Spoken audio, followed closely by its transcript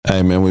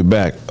Hey man, we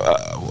back.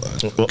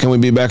 Can we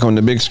be back on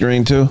the big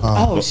screen too?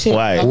 Oh shit!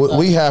 Why?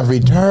 We have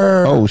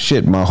returned. Oh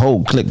shit, my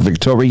whole clique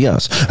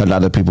victorious. A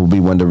lot of people be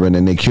wondering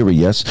and they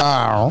curious.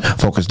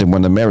 Focus, they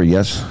want to marry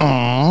us.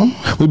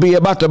 We be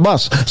about to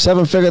bust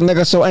 7-figure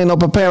nigga, so ain't no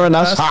preparing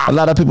us. A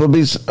lot of people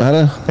be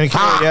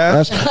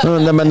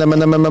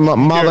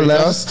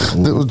marvelous.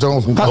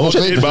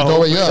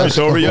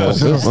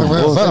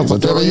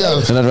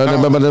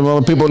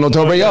 People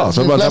notorious.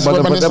 You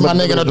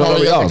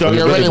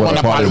really want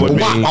to party with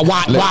me.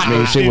 Let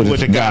me see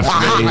what you got for me.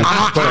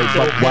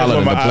 Wildin'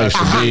 in the place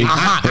to be.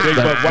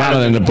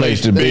 Wildin' in the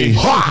place to be.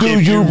 Do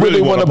you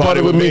really want to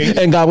party with me?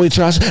 And God we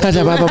trust.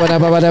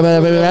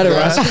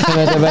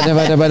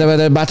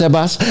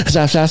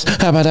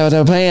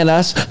 Paying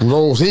us.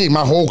 Rosie,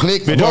 my whole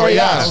clique.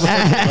 Victorious.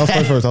 I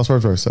was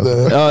first. We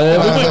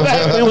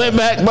went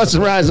back. Busta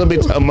Rhymes don't be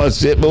talking about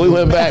shit, but we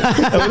went back.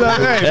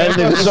 That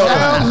nigga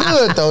Sounds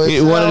good though.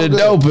 one of the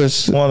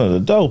dopest. One of the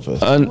dopest.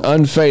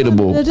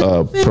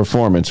 Unfadable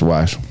performance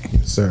wise.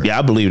 Sir. Yeah,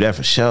 I believe that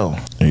for sure.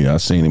 Yeah, I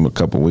seen him a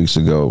couple weeks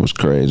ago. It was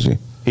crazy.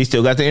 He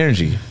still got the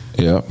energy.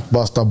 Yeah.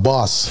 Busta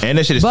Boss. And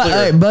that shit is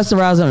clear. Busta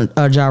Rhymes on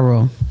Ja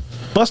Rule.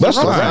 Busta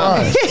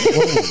Rhymes.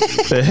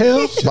 The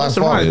hell?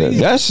 Busta Rhymes.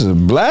 That's a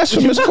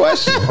blasphemous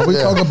question. Are we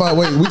talking about?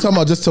 Wait, we talking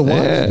about just to one?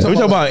 Yeah. We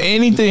talking about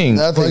anything.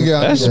 That's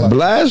That's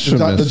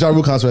blasphemous. The Ja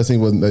Rule concert I seen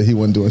he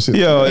wasn't doing shit.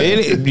 Yo,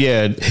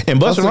 and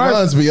Busta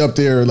Rhymes be up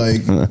there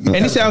like, and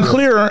he sound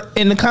clearer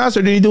in the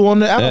concert than he do on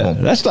the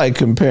album. That's like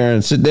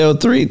comparing Sidell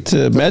 3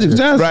 to Magic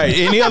Johnson. Right,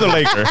 any other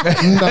Laker.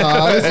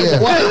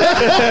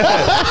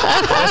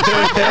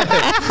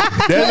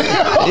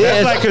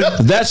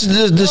 That's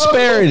the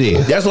disparity.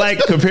 That's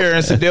like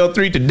comparing Sidell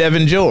 3 to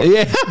Devin George.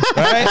 Yeah,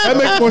 right. That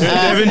makes more sense.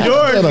 Devin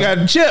George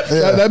got chips.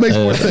 Yeah, that makes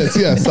more sense.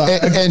 Yes.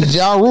 And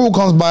Ja Rule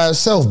comes by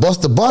itself.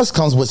 Busta Bus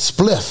comes with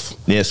Spliff.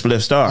 Yeah,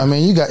 Spliff Star. I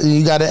mean, you got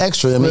an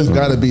extra. I mean, It's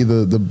got to be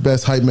the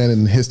best hype man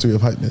in the history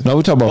of hype men. No,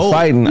 we talking about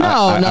fighting.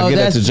 I get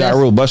that to Ja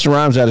Rule. Busta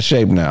Rhymes out of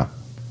shape now.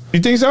 You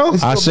think so?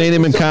 I seen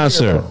him in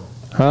concert.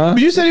 Huh?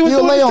 But you said he was he'll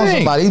doing lay on thing.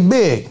 somebody. He's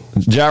big.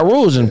 Ja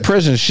Rule's in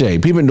prison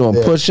shape. He been doing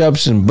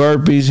push-ups and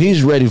burpees.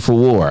 He's ready for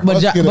war. But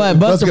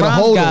Busta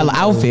Rhymes got an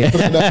outfit.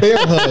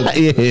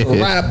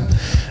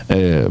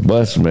 Yeah,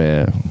 Bust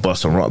man.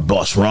 Busta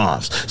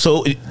Rhymes.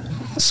 So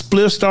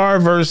Spliff Star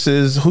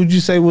versus who'd you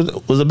say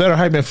was a better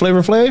hype than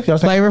Flavor Flav?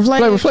 Flavor Flav.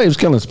 Flavor Flav's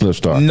killing Spliff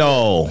Star.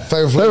 No.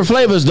 Flavor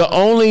Flav is the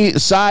only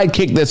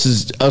sidekick that's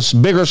a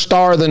bigger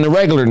star than the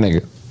regular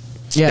nigga.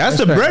 Yeah, that's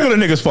the regular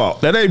nigga's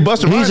fault. That ain't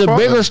Busta Rhymes' He's a fault.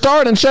 bigger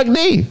star than Chuck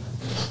D.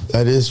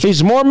 That is true.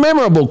 He's more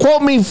memorable.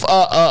 Quote me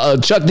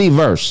Chuck D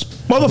verse.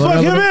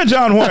 Motherfucker, him and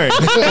John Wayne.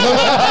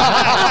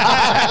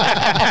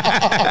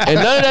 And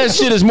none of that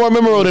shit is more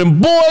memorable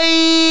than boy.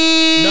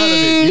 None of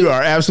it. You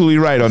are absolutely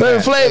right on Flavor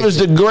that. Flav is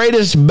the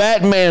greatest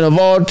Batman of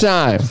all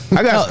time.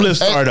 I got Spliff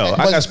Star though.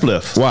 I got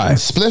Spliff. Why?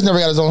 Spliff never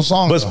got his own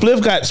song. But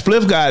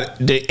Spliff got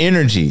the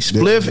energy.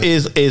 Spliff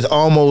is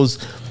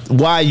almost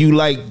why you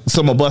like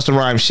some of Busta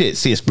Rhymes shit.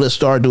 See a Spliff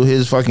Star do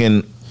his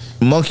fucking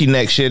monkey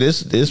neck shit.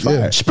 It's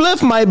fire.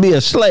 Spliff might be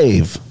a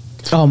slave.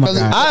 Oh my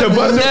God.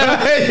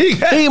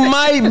 He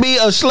might be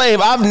a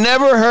slave. I've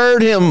never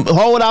heard him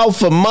hold out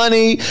for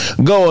money,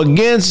 go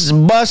against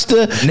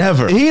Busta.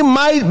 Never. He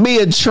might be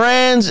a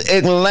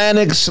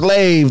transatlantic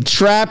slave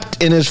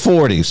trapped in his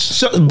 40s.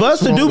 So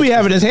Busta do be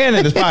having his hand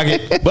in his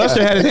pocket.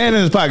 Busta had his hand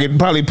in his pocket,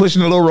 probably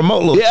pushing a little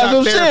remote. Yeah, that's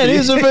what I'm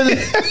saying.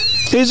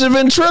 He's a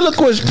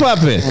ventriloquist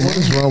puppet. What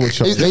is wrong with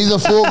you? He's a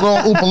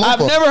full-grown Oompa Loompa.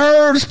 I've never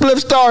heard Spliff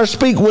Star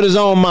speak with his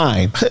own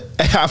mind.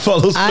 I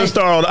follow Spliff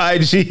Star on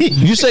IG.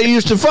 You say you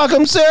used to fuck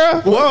him,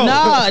 Sarah? Whoa. No,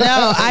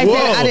 I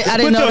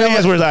didn't know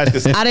that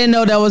was. I didn't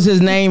know that was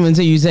his name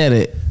until you said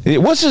it.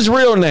 What's his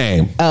real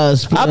name?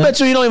 Spliff. I bet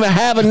you he don't even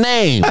have a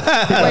name.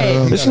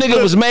 This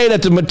nigga was made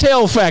at the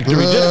Mattel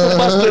factory just for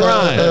Busta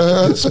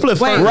Rhymes.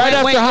 Spliff. Right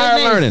after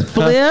higher learning.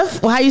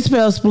 Spliff? Well, how you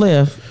spell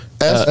Spliff?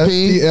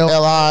 Spliff.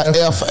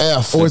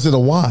 Or is it a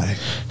Y?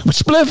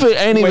 Spliff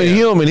ain't even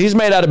human. He's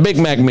made out of Big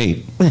Mac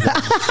meat.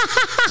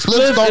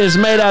 Spliff is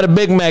made out of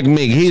Big Mac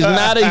meat. He's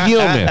not a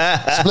human.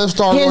 Spliff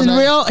Star.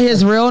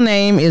 His real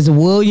name is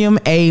William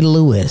A.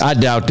 Lewis. I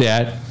doubt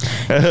that.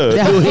 Does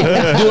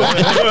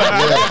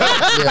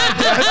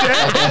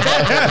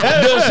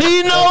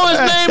he know his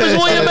name is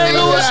William A.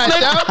 Lewis?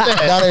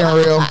 That ain't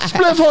real.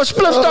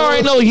 Spliff Star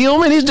ain't no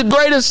human. He's the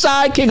greatest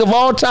sidekick of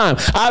all time.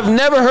 I've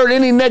never heard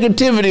any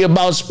negativity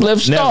about Spliff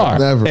Star.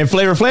 Never. And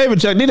Flavor Flav and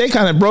Chuck D, they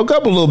kind of broke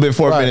up a little bit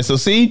for a minute. So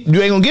see,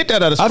 you ain't gonna get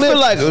that out of Spliff. I feel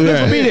like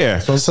Spliff will be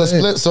there.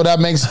 So that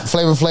makes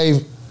Flavor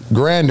Flav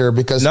grander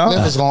because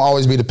Spliff is gonna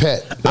always be the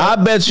pet. I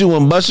bet you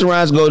when Busta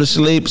Rhymes go to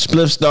sleep,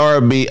 Spliff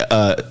Star will be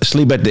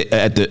sleep at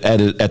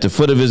the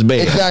foot of his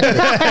bed.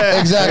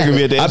 Exactly.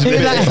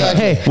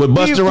 With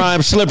Busta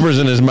Rhymes slippers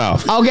in his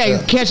mouth.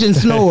 Okay, catching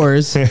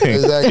snores.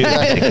 Exactly.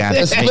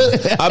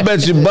 I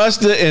bet you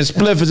Busta and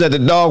Spliff is at the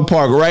dog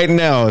park right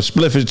now.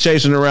 Spliff is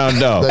chasing around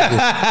dog.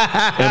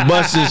 And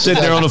Busta is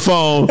sitting there on the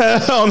phone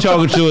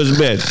talking to his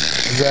bitch.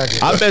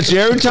 Exactly. I bet you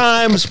every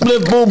time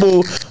Spliff Boo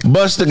Boo,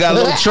 Busta got a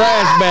little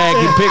trash bag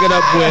he pick pick it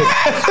up with.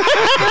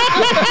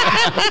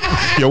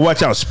 Yo,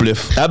 watch out,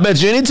 Spliff. I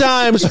bet you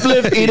anytime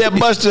Spliff eat at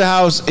Buster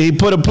House, he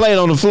put a plate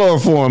on the floor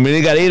for him, and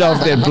he got to eat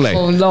off that plate.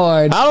 Oh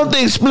Lord. I don't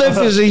think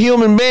Spliff is a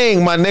human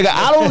being, my nigga.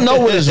 I don't know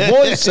what his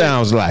voice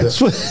sounds like.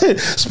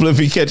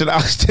 Spliffy catching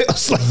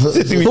oxtails. Like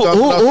this.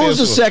 Who's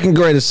the second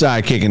greatest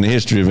sidekick in the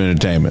history of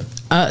entertainment?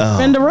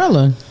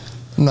 Cinderella.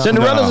 No.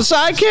 Cinderella's a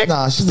sidekick?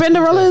 Nah, she's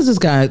Cinderella is this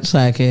guy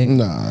sidekick.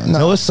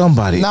 No, it's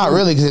somebody. not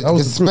really.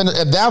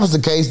 If that was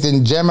the case,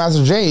 then Jam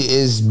Master Jay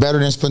is better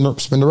than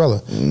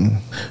Spinderella.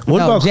 What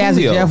No, about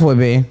Jazzy Coolio? Jeff would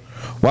be.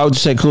 Why would you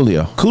say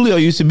Coolio? Coolio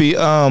used to be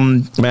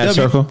Mad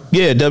Circle?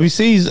 Yeah,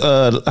 WC's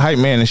hype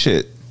man and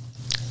shit.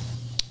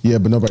 Yeah,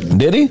 but nobody.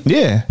 Did he?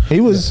 Yeah, he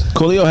was.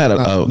 Coolio had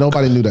a.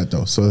 Nobody knew that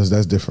though, so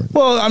that's different.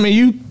 Well, I mean,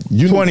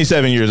 you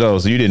 27 years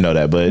old, so you didn't know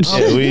that, but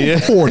yeah,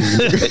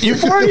 40. You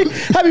 40?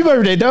 Happy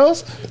birthday,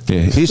 Dose.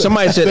 Yeah.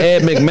 Somebody said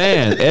Ed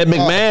McMahon. Ed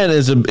McMahon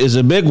is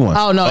a big one.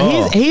 Oh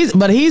no, he's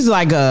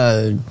like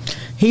a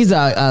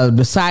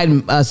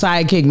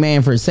sidekick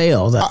man for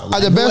sales. The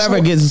best Whoever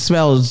one- gets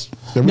spells,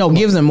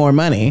 gives him more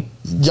money.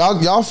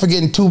 Y'all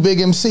forgetting Too Big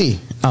MC.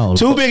 Oh,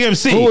 Too Big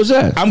MC. Who was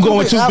that? I'm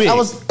going Too Big. That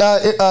was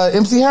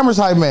MC Hammer's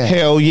hype man.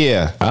 Hell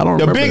yeah. I don't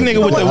the remember big that.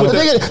 nigga with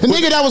The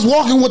nigga that was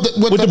walking with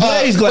the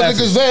blaze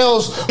glasses. with the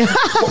gazelles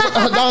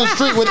down the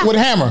street with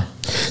Hammer.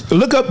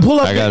 pull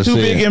up I gotta Too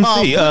see Big it.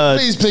 MC.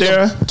 Please pick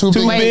Sarah, up Too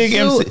Big. Big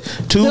MC.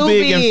 Too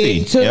Big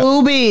MC. Too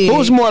Yep. big.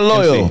 Who's more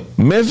loyal, MC.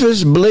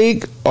 Memphis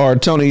Bleak or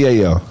Tony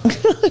Yayo?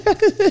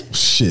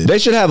 Shit. They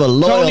should have a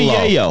loyal Tony law.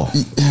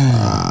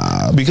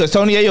 Yayo. Because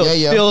Tony Yayo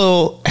is Yayo.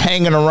 still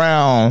hanging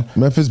around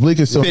Memphis Bleak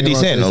is still 50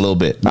 Cent a little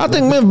bit. I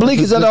think Memphis Bleak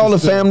is at all the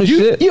family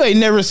shit. You ain't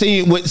never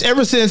seen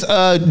ever since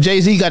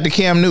Jay-Z got the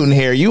Cam Newton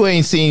hair. You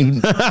ain't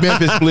seen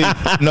Memphis Bleak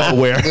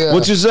nowhere. Yeah.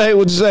 What you say?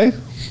 What you say?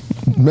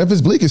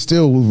 Memphis Bleak is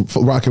still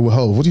rocking with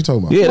Hov. What you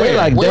talking about? Yeah, they Where?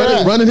 like Where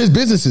that. at? running his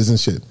businesses and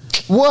shit.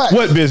 What?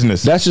 What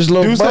business? That's just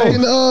little Duce? bro.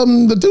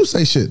 And the Duce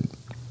shit.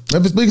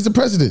 Memphis Bleak is the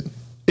president.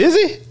 Is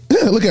he?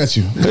 Yeah, look at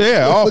you.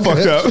 Yeah, all Look fucked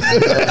at up.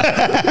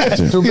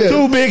 Too big.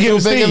 Too Big Too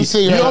MC. Big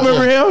MC, You right don't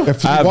remember him?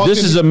 If you walk This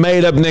in- is a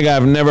made up nigga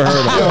I've never heard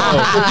of. If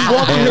you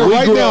walk in And here we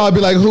right grew now, up- I'd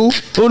be like, who?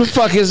 Who the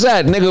fuck is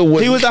that nigga?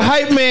 With He was a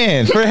hype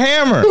man for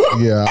Hammer.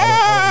 Yeah.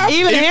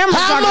 Even Hammer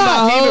talking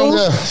about who?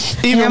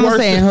 Even Hammer worse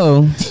saying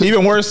than, who?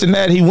 even worse than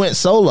that, he went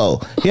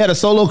solo. He had a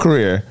solo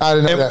career. I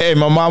didn't know and, that. and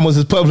my mom was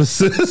his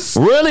publicist.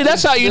 really?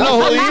 That's how you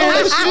know who he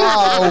is?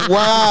 Oh Never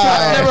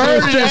wow!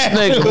 heard of this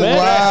nigga, man.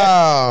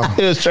 Wow!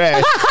 It was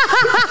trash.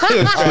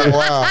 It was trash. Oh,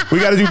 wow! We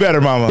got to do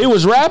better, mama. He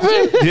was rapping?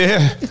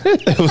 Yeah,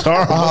 it was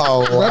horrible.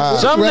 Oh wow!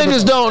 Some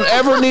niggas don't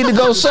ever need to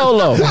go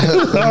solo.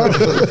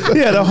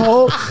 Yeah, the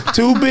whole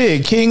Too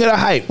Big, King of the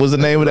Hype was the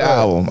name of the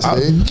album.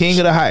 see? King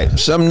of the Hype.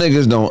 Some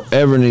niggas don't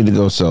ever need to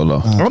go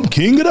solo. I'm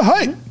King of the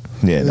Hype.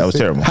 Yeah, that was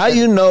terrible. How do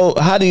you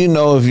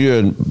know if you're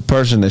a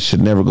person that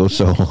should never go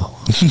solo?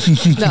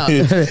 No.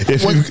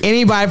 If you-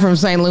 Anybody from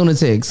St.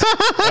 Lunatics?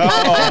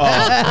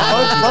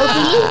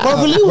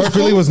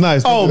 Murphy Lee was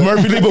nice. Oh,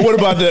 Murphy Lee, but what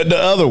about the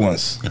other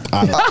ones?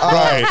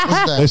 Right.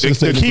 They The, should've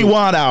the stayed Key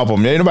One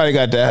album. Anybody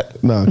got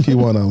that? No, Key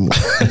One album.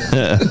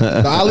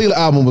 The Ali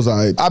album was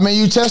alright. I mean,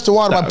 you test the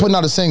water by putting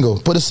out a single.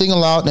 Put a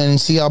single out and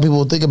see how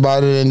people think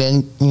about it, and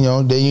then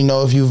you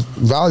know if you're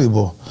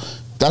valuable.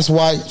 That's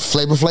why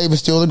Flavor Flav is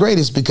still the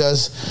greatest,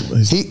 because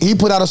he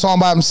put out a song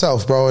by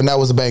himself, bro, and that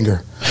was a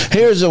banger.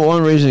 Here's the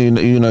one reason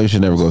you know you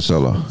should never go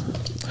solo.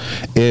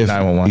 If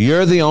 911.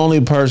 you're the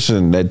only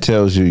person that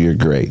tells you you're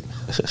great,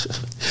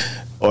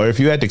 Or if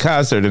you at the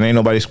concert and ain't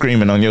nobody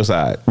screaming on your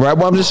side. right?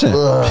 Well, I'm just saying,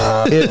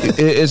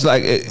 it's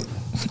like,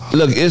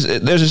 look, there's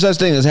a such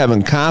thing as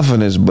having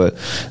confidence, but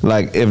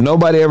like if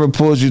nobody ever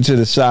pulls you to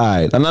the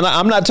side, I'm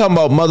not talking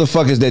about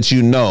motherfuckers that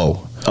you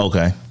know.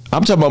 Okay.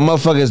 I'm talking about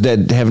motherfuckers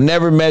that have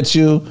never met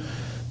you,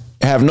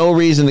 have no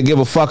reason to give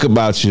a fuck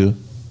about you.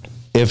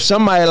 If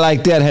somebody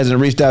like that hasn't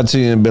reached out to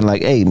you and been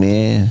like, hey,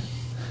 man,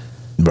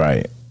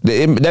 Right.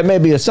 that may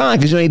be a sign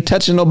because you ain't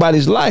touching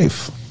nobody's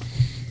life.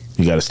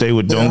 You got to stay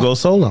with Don't Go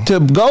Solo. To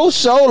go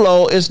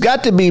solo, it's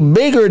got to be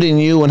bigger than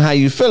you and how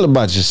you feel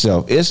about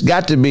yourself. It's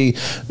got to be,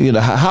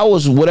 how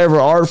is whatever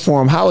art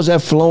form, how is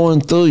that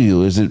flowing through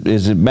you? Is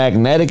it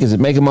magnetic? Is it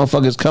making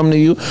motherfuckers come to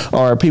you? Or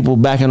are people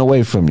backing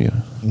away from you?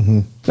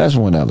 Mm-hmm. That's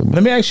one element.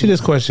 Let me ask you this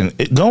question.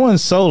 Going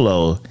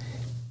solo,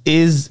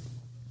 is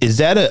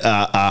that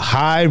a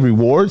high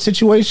reward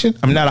situation?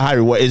 I mean, not a high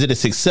reward. Is it a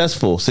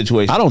successful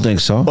situation? I don't think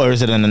so. Or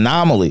is it an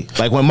anomaly?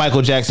 Like when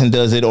Michael Jackson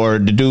does it, or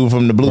the dude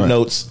from the Blue Right.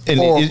 Notes. And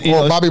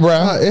Or Bobby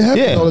Brown. It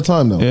happens Yeah. all the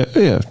time though.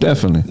 Yeah,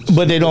 definitely.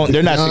 But they're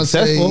not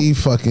successful.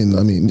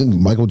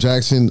 Fucking, Michael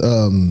Jackson.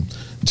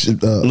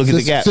 Look at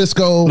the Gap.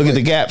 Cisco. Look at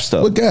the Gap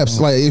stuff. What gaps?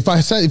 Like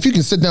if you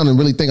can sit down and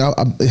really think,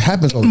 it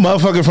happens all the time.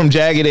 Motherfucker from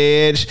Jagged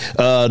Edge,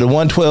 the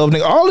 112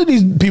 nigga, all of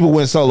these people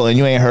went solo and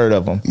you ain't heard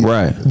of them.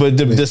 Right. But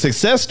the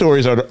success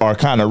stories are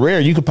kind of rare.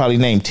 You could probably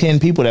name 10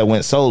 people that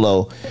went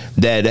solo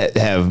that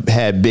have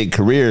had big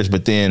careers,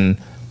 but then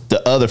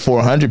the other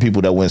 400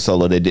 people that went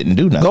solo that didn't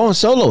do nothing. Going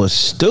solo is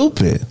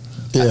stupid.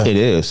 Yeah. It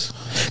is.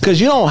 Because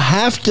you don't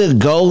have to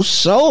go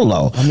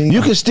solo. I mean,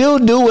 you can still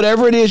do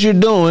whatever it is you're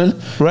doing.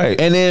 Right.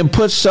 And then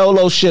put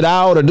solo shit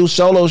out or do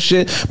solo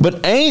shit.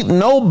 But ain't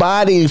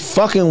nobody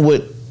fucking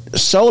with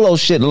solo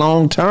shit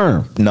long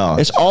term. No.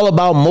 It's all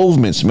about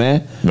movements,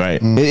 man. Right.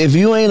 If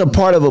you ain't a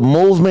part of a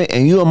movement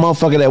and you a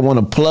motherfucker that want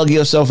to plug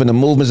yourself into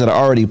movements that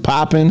are already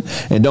popping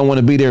and don't want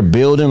to be there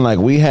building like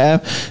we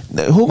have,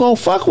 who gonna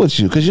fuck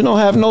with you? Because you don't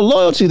have no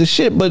loyalty to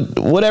shit but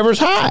whatever's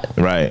hot.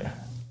 Right.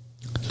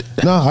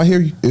 No, I hear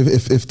you.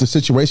 If the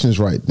situation is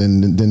right,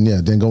 then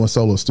going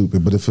solo is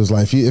stupid. But if it's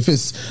like if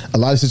it's a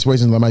lot of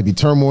situations that might be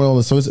turmoil,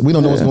 and so we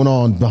don't know what's going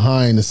on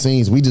behind the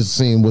scenes. We just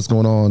seeing what's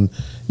going on,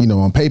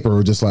 on paper,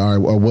 or just like all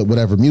right, or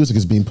whatever music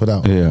is being put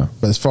out. Yeah.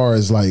 But as far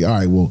as like, all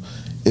right, well,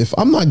 if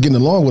I'm not getting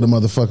along with a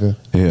motherfucker,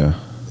 I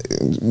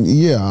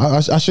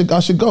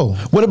should go.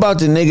 What about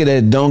the nigga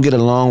that don't get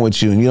along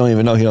with you and you don't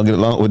even know he don't get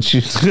along with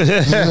you?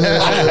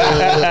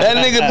 That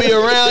nigga be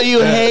around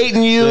you,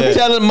 hating you,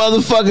 telling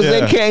motherfuckers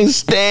they can't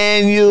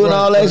stand you and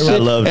all that shit. I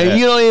love that. And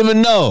you don't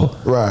even know.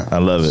 Right. I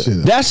love it.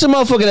 Shit. That's the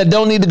motherfucker that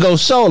don't need to go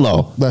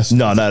solo.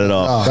 No, not at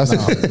all.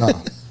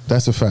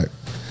 That's a fact.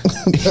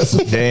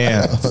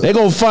 Damn. They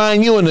gonna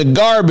find you in the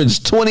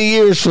garbage 20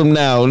 years from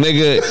now,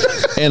 nigga,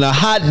 in a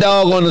hot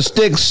dog on a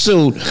stick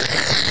suit,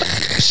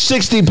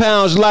 60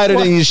 pounds lighter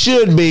than you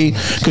should be,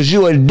 because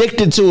you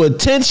addicted to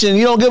attention.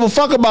 You don't give a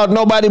fuck about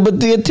nobody but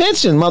the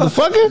attention,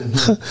 motherfucker.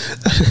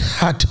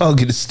 Hot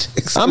dog in the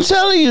sticks. I'm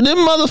telling you, them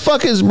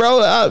motherfuckers, bro.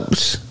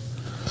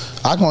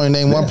 I can only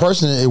name one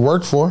person it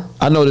worked for.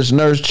 I know this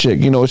nurse chick.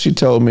 You know what she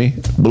told me?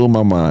 Blew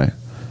my mind.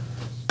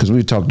 Because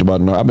we talked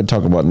about, I've been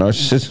talking about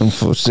narcissism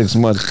for 6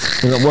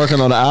 months. And I'm working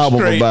on an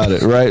album about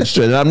it, right?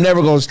 Straight. And I'm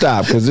never going to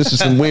stop because this is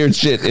some weird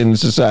shit in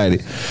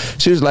society.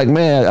 She was like,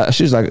 man,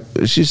 she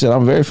said,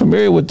 I'm very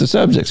familiar with the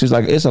subject. She's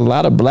like, it's a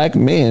lot of black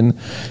men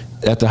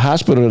at the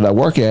hospital that I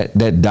work at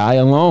that die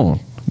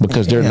alone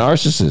because they're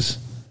narcissists.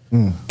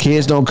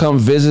 Kids don't come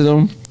visit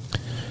them.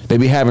 They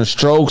be having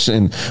strokes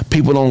and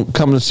people don't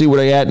come to see where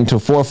they at until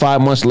 4 or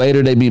 5 months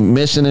later. They be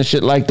missing and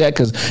shit like that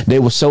because they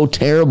were so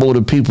terrible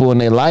to people in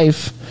their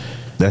life.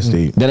 That's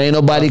deep. Then ain't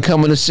nobody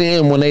coming to see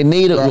him when they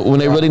need it, when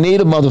they really need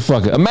a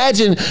motherfucker.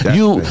 Imagine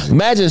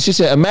she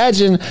said,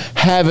 imagine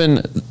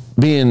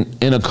being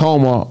in a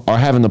coma or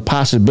having the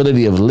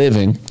possibility of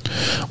living,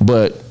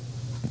 but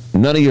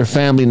none of your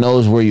family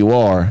knows where you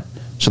are,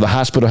 so the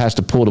hospital has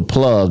to pull the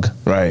plug.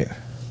 Right.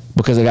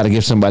 Because they got to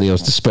give somebody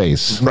else the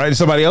space. Right,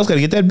 somebody else got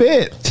to get that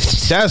bed.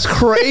 That's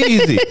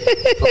crazy.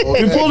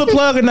 You pull the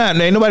plug or not,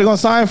 ain't nobody gonna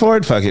sign for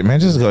it. Fuck it, man.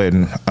 Just go ahead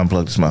and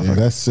unplug this motherfucker. Yeah,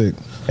 that's sick.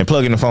 And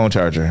plug in the phone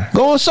charger.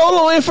 Going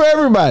solo ain't for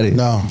everybody.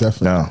 No.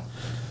 Definitely. No.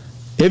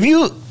 If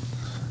you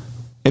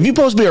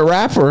supposed to be a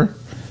rapper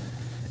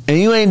and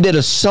you ain't did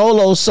a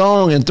solo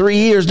song in 3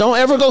 years, don't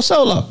ever go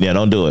solo. Yeah,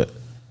 don't do it.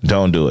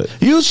 Don't do it.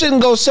 You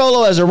shouldn't go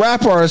solo as a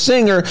rapper or a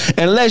singer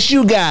unless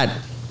you got.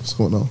 What's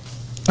going on?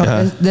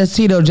 That's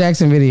Tito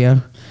Jackson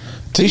video.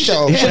 He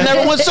should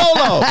never went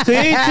solo.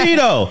 See,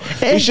 Tito.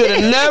 He should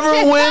have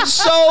never went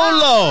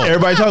solo.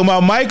 Everybody talking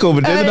about Michael,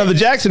 but there's another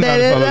Jackson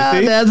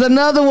motherfucker. See? There's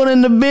another one in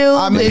the building.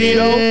 I mean,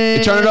 You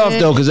turn it off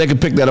though, because they can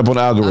pick that up on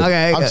the algorithm.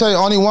 Okay. I'll tell you,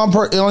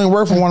 it only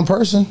worked for one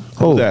person.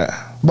 Who's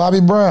that?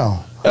 Bobby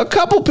Brown. A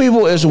couple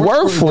people it's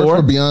work for.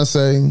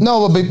 Beyonce.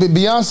 No, but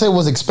Beyonce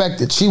was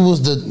expected. She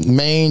was the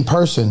main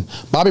person.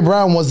 Bobby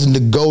Brown wasn't the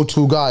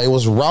go-to guy. It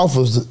was Ralph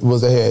was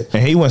the head.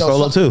 And he went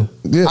solo too.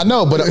 Yeah. I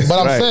know, but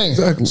I'm Right. saying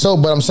Exactly.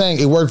 But I'm saying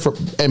it worked for,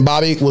 and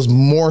Bobby was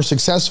more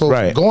successful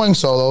Right. going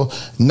solo,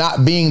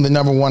 not being the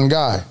number one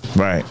guy.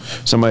 Right.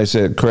 Somebody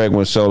said Craig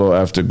went solo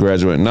after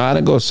graduating. No, I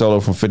didn't go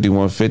solo from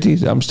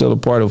 5150. I'm still a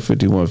part of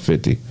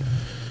 5150.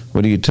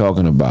 What are you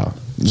talking about?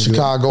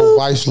 Chicago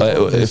Vice.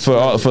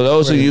 For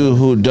those of you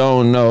who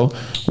don't know,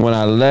 when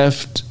I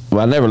left,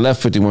 I never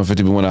left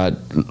 5150, but when I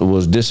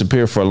was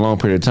disappeared for a long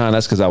period of time,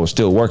 that's because I was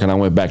still working. I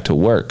went back to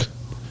work.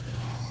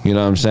 You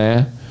know what I'm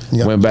saying?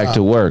 Yep. Went back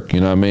to work, you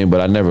know what I mean?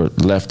 But I never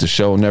left the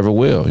show, never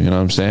will, you know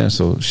what I'm saying?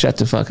 So shut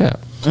the fuck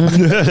up.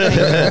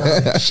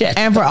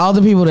 And for all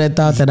the people that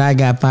thought that I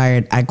got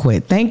fired, I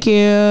quit. Thank you.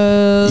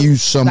 You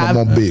son of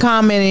a bitch.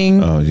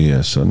 Commenting. Oh,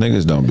 yeah, so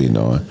niggas don't be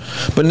knowing.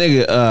 But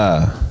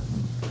nigga,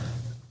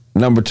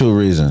 number 2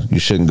 reason you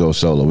shouldn't go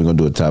solo. We're going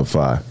to do a top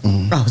 5.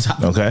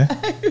 Okay.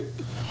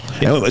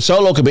 Yeah,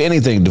 solo could be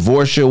anything.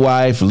 Divorce your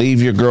wife,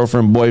 leave your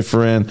girlfriend,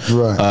 boyfriend.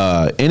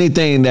 Right.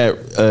 Anything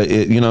that,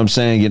 you know what I'm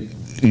saying?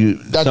 You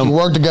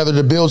work together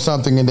to build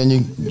something, and then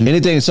you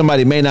anything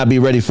somebody may not be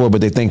ready for,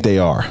 but they think they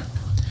are.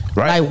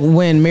 Right. Like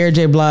when Mary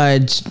J.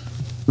 Blige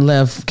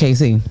left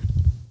KC.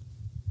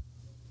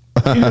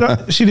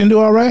 She didn't do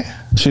all right?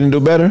 She didn't do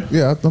better?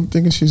 Yeah, I'm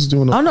thinking she's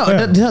doing. Oh no,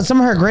 some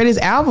of her greatest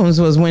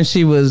albums was when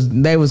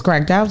they was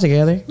cracked out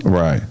together.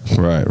 Right.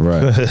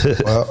 well.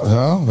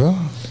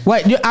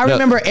 What I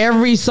remember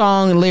every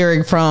song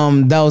lyric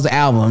from those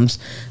albums.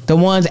 The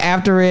ones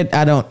after it,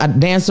 I don't.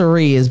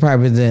 Dancery is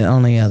probably the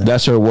only other.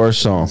 That's her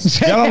worst song.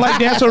 Y'all don't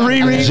like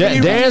Dancery?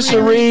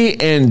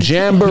 Dancery and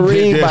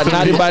Jamboree by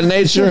Naughty by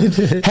Nature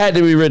had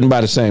to be written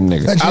by the same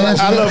nigga.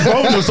 I love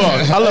both of the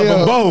songs. I love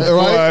them both.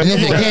 Right?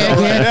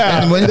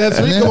 Right.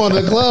 That's we come on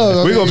the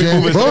club. We're gonna be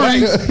moving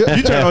right.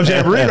 You turn on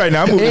Jamboree right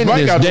now. I'm moving In the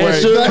mic this out the way.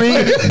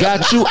 dancery,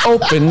 got you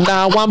open.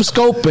 Now I'm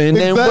scoping.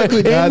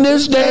 Exactly. And in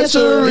this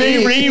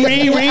dancery.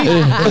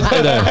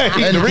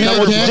 I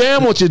want you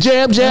jam, want you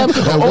jam.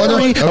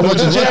 I want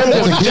you jam,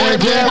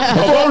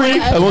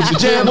 I want you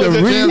jam to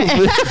read.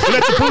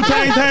 Let the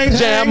Poo-Tang Tang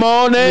Jam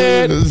on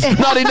it.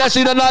 Naughty.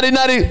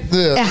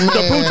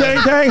 The Poo-Tang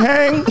Tang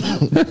hang.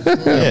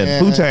 Yeah,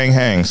 Poo-Tang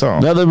hang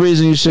song. Another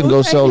reason you shouldn't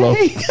go solo.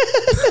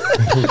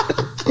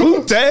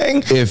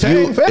 Poo-Tang.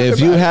 If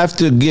you have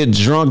to get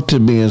drunk to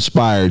be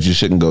inspired, you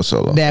shouldn't go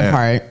solo. That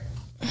part.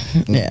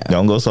 Yeah.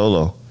 Don't go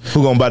solo.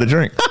 Who gonna buy the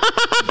drink?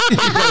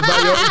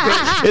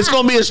 It's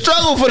gonna be a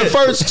struggle for the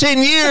first 10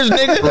 years,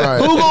 nigga. Right.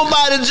 Who gonna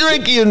buy the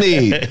drink you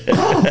need?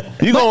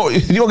 You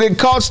gonna get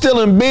caught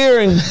stealing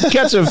beer and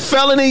catch a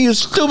felony, you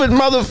stupid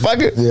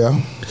motherfucker.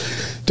 Yeah.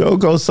 Don't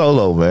go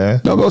solo,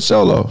 man. Don't go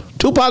solo.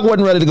 Tupac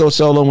wasn't ready to go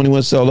solo when he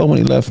went solo when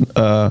he left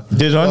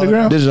Digital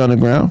Underground. Digital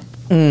Underground.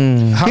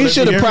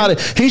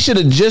 He should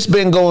have just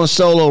been going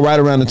solo right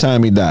around the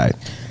time he died.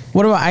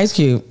 What about Ice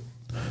Cube?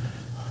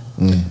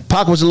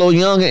 Pac was a little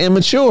young and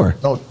immature.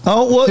 Oh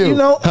well, you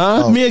know,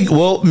 Me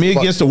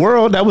Against the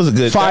World. That was a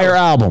good Fire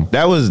album.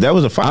 That was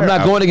a fire. I'm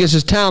not album. going against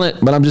his talent,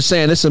 but I'm just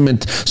saying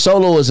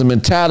solo is a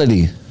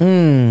mentality.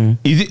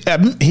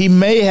 He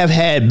may have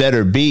had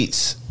better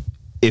beats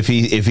if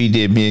he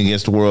did Me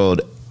Against the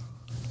World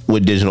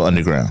with Digital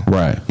Underground.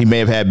 Right. He may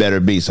have had better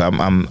beats.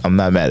 I'm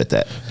not mad at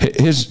that.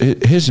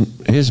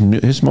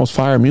 His most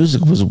fire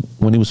music was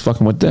when he was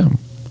fucking with them.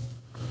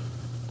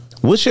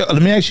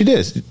 Let me ask you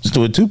this: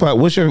 so with Tupac,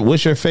 what's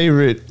your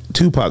favorite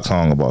Tupac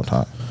song of all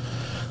time?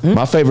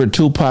 My favorite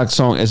Tupac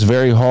song is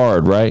Very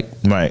Hard, right?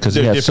 Right. Because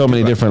it has so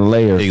many different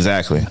layers.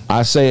 Exactly.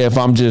 I say if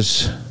I'm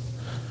just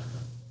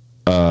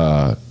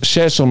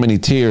Shed So Many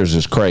Tears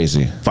is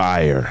crazy.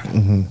 Fire.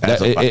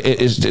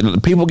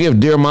 People give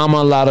Dear Mama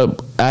a lot of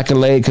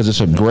accolade because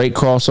it's a great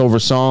crossover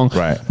song.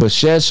 Right. But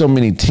Shed So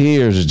Many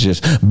Tears is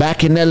just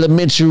back in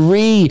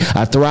elementary.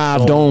 I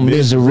thrived on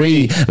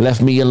misery.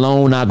 Left me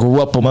alone. I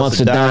grew up amongst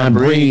a dying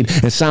breed.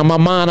 Inside my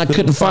mind, I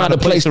couldn't find a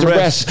place to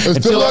rest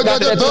until I got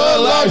that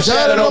thug life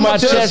shattered on my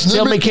chest.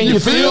 Tell me, can you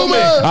feel me?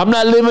 I'm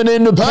not living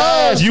in the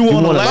past. You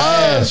wanna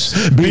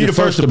last? Be the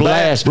first to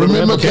blast.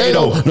 Remember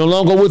Kato? No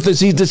longer with us,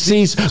 he's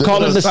deceased.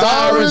 Calling the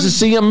sirens to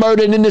see him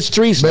murdered in the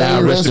streets.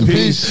 Now rest in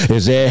peace.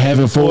 Is there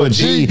heaven for a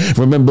G?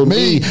 Remember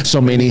me? So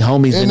many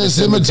homies in the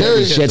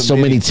cemetery shed so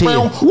many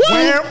tears.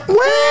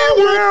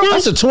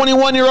 That's a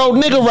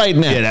 21-year-old nigga right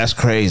now. Yeah, that's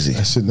crazy.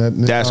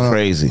 That's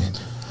crazy.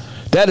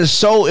 That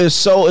is it's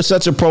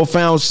such a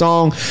profound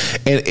song,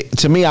 and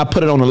to me, I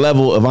put it on the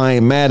level of I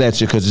ain't mad at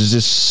you because it's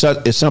just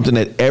it's something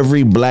that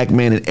every black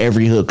man in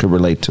every hood could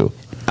relate to.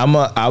 I'm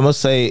gonna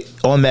say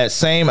on that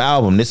same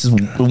album, this is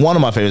one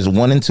of my favorites,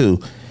 1 and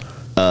 2.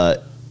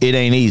 It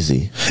ain't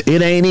easy.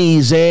 It ain't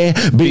easy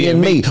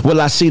being me.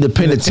 Will I see the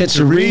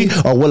penitentiary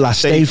or will I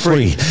stay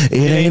free?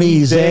 It ain't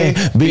easy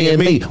being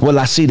me. Will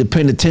I see the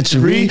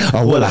penitentiary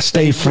or will I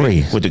stay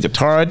free? With the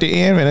guitar at the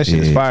end, man, that shit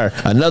is fire.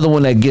 Another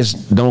one that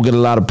don't get a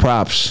lot of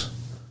props,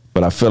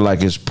 but I feel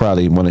like it's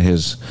probably one of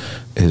his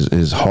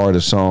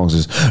hardest songs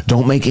is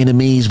 "Don't Make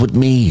Enemies with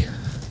Me."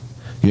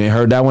 You ain't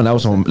heard that one?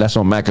 That's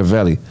on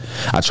Machiavelli.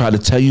 I try to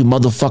tell you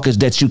motherfuckers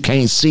that you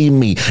can't see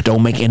me.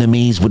 Don't make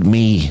enemies with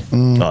me.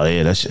 Oh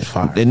yeah, that shit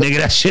fire. Nigga,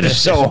 that shit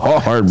is so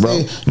hard,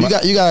 bro.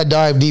 See, you gotta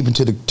dive deep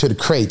into the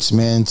crates,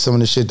 man. Some of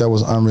the shit that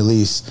was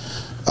unreleased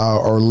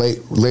or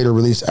later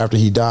released after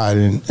he died,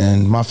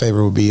 and my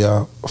favorite would be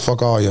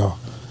 "Fuck All Y'all."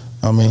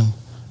 I mean,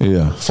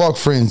 yeah. Fuck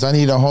friends. I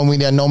need a homie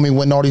that know me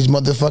when all these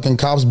motherfucking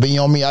cops be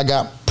on me. I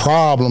got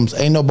problems.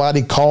 Ain't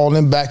nobody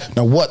calling back.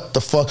 Now what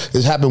the fuck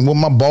is happening with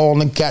my ball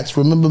and cats?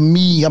 Remember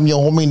me? I'm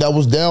your homie that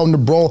was down the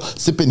brawl,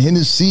 sipping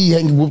Hennessy,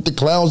 hanging with the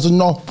clowns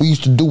and all. We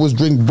used to do was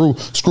drink brew,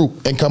 screw,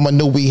 and come and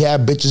knew we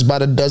had bitches by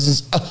the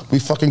dozens. We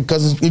fucking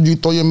cousins. If you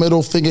throw your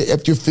middle finger,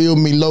 if you feel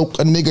me low,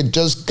 a nigga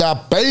just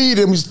got paid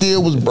and we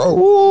still was broke.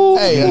 Ooh.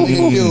 Hey, I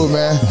nigga you,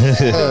 man.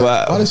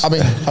 I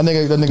mean,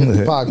 that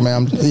nigga Pac,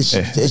 man.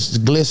 It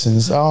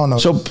glistens. I don't know.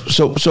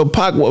 So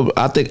Pac,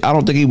 I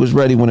don't think he was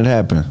ready when it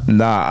happened.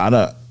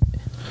 Nah,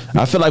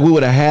 I feel like we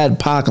would have had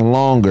Pac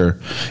longer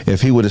if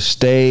he would have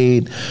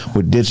stayed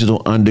with Digital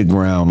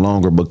Underground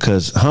longer,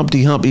 because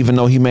Humpty Hump, even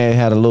though he may have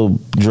had a little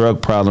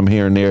drug problem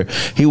here and there,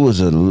 he was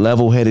a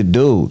level-headed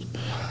dude.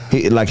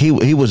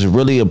 He was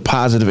really a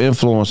positive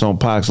influence on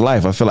Pac's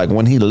life. I feel like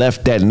when he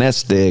left that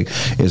nest egg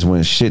is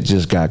when shit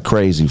just got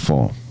crazy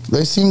for him.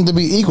 They seem to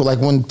be equal. Like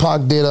when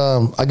Pac did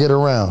I Get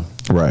Around.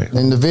 Right.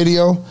 In the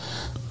video,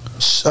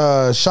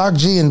 Shock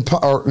G and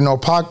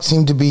Pac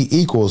seem to be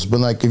equals,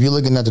 but like if you're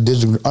looking at the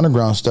Digital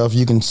Underground stuff,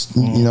 you can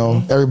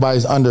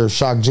everybody's under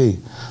Shock G,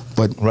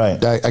 but I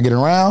Get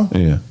Around.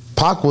 Yeah,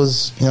 Pac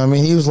was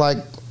he was like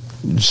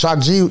Shock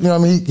G, you know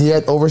what I mean? He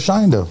had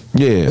overshined her.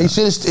 Yeah. He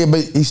should have,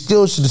 but he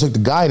still should have took the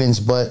guidance.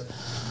 But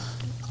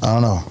I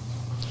don't know.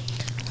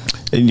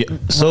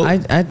 So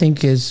I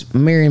think it's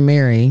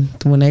Mary.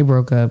 When they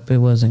broke up, it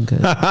wasn't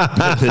good. I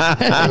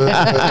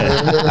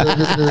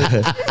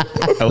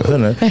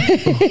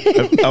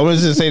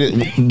was just say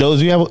that.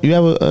 Those you have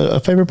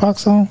a favorite Pac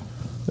song?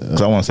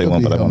 Because I want to say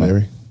one, but I don't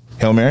know.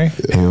 Hail Mary.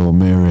 Hail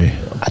Mary.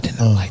 I did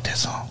not like that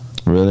song.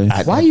 Really?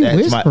 Why you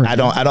whispering? I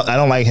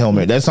don't like Hail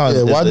Mary. That song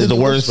is the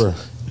worst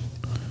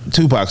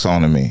Tupac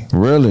song to me.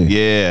 Really?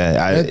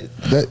 Yeah.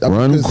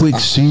 Run quick,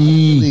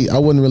 see. I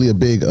wasn't really a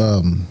big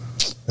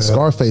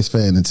Scarface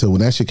fan until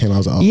when that shit came out. I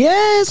was like, oh,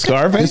 Yes,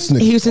 Scarface? this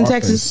nigga Houston,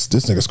 Scarface, Texas.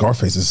 This nigga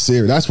Scarface is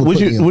serious. That's what What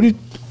put me in. you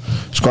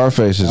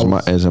Scarface is in my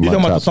talking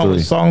about top the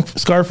three. song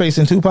Scarface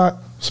and Tupac?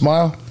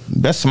 Smile.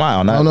 That's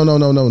Smile, not No.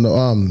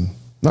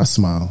 Not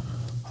Smile.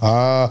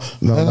 No,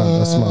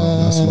 not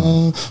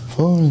Smile.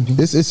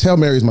 It's Hail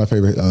Mary is my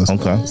favorite song.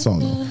 Though.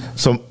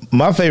 So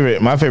my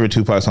favorite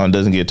Tupac song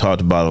doesn't get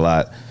talked about a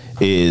lot.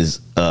 Is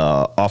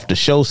off the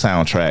show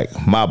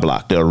soundtrack, My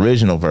Block, the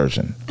original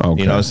version.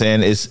 Okay. You know what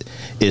I'm saying?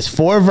 It's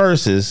 4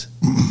 verses.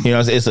 You know,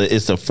 it's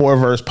a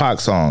 4-verse Pac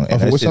song.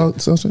 And Which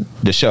soundtrack?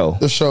 The show.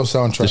 The show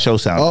soundtrack. The show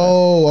soundtrack.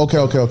 Oh, okay.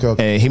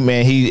 And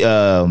he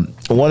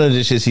one of the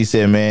shits he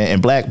said, man,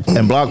 and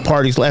block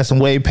parties lasting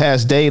way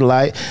past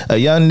daylight. A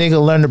young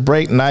nigga learned to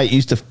break night.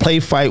 Used to play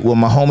fight with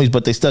my homies,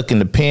 but they stuck in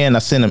the pen. I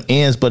send them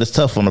ends, but it's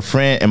tough on a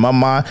friend. In my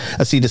mind,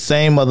 I see the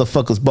same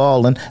motherfuckers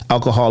balling.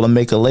 Alcohol and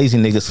make a lazy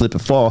nigga slip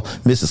and fall.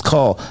 Mrs.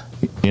 Call.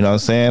 You know what I'm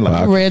saying? Like,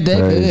 I read that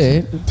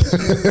Crazy. good.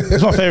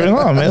 it's my favorite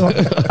song, man.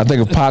 I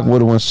think if Pac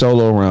would have went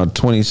solo around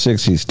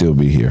 26, he'd still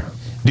be here.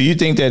 Do you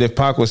think that if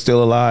Pac was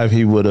still alive,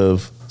 he would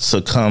have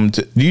succumbed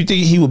to? Do you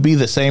think he would be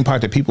the same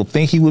Pac that people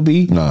think he would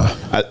be? Nah.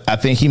 I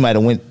think he might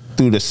have went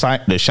through the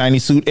shiny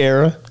suit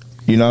era.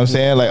 You know what I'm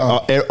saying?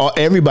 Like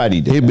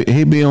everybody did.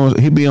 He'd be on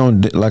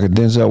like a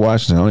Denzel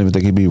Washington. I don't even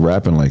think he'd be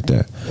rapping like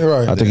that.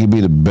 Right. I think he'd be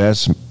the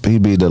best.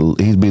 He'd be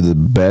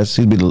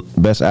the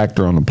best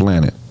actor on the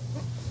planet.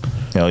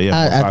 Hell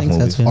yeah, I think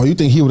so too. Oh, you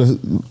think he would have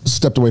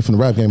stepped away from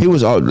the rap game? He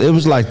was. It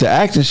was like the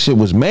acting shit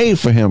was made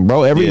for him,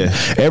 bro.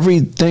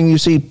 Everything you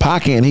see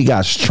Pac in, he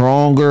got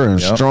stronger and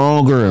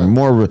stronger and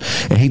more,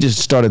 and he just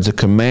started to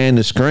command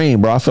the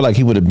screen, bro. I feel like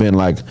he would have been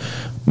like.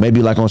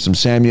 Maybe like on some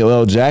Samuel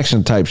L.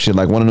 Jackson type shit,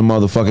 like one of the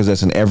motherfuckers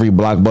that's in every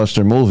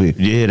blockbuster movie.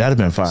 Yeah, that'd have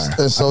been fire.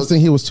 And so I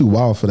think he was too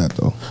wild for that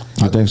though.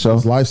 You think so?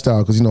 His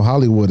lifestyle, because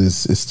Hollywood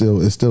is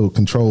still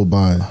controlled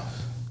by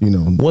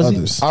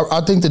others. I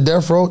think the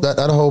Death Row,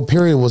 that whole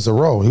period was a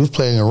role. He was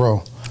playing a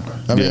role.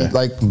 I mean,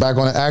 like back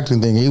on the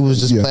acting thing, he was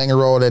just playing a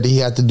role that he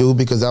had to do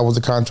because that was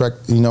the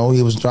contract. He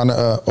was trying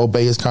to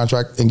obey his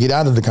contract and get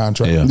out of the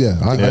contract. I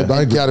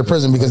agree. Get out of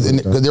prison because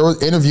there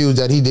were interviews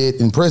that he did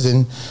in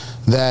prison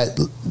that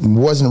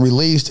wasn't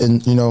released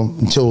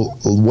until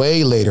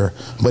way later.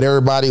 But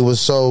everybody was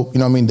so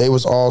they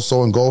was all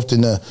so engulfed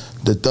in the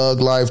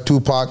thug life,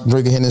 Tupac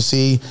drinking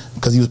Hennessy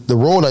because the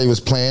role that he was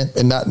playing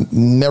and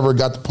never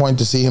got the point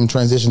to see him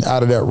transition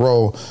out of that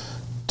role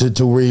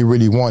to where he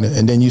really wanted.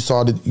 And then you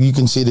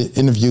can see the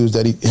interviews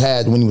that he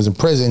had when he was in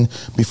prison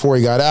before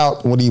he got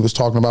out, what he was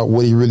talking about,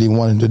 what he really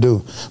wanted to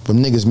do. But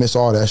niggas miss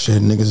all that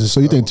shit. Niggas is So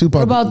you think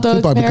Tupac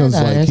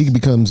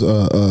becomes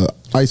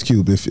Ice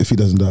Cube if he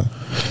doesn't die?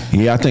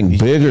 Yeah, I think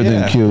bigger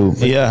than Cube.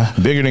 Yeah,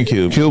 bigger than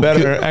Cube.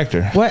 Better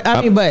actor. What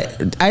I mean,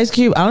 but Ice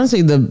Cube,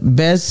 honestly, the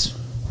best.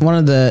 One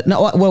of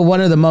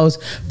the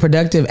most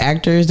productive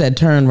actors that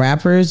turn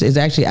rappers is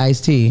actually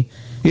Ice-T.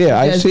 Yeah,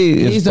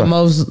 Ice-T. He's the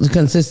most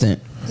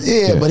consistent.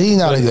 Yeah, but he's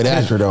not a good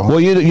actor though. Well,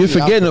 you're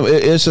forgetting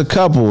it's a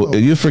couple.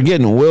 You're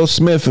forgetting Will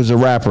Smith is a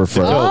rapper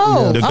first.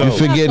 Oh, You're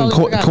forgetting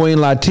Queen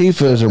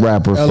Latifah is a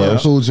rapper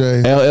first. Cool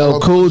J.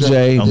 LL Cool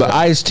J. But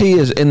Ice-T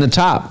is in the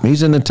top.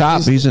 He's in the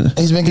top.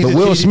 But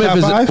Will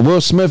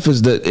Smith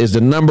is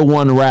the number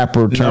one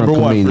rapper turned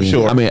comedian. For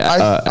sure. I mean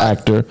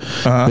actor.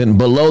 Then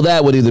below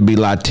that would either be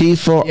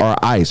Latifah or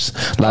Ice.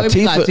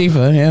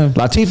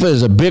 Latifah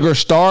is a bigger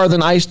star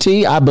than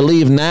Ice-T, I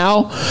believe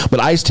now. But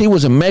Ice-T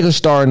was a mega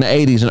star in the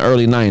 80s and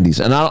early 90s.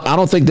 And I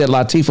don't think that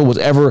Latifah was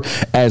ever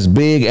as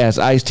big as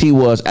Ice-T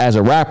was as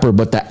a rapper,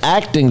 but the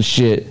acting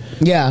shit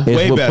is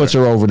way what better. Puts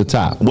her over the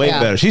top. Way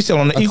better. She's still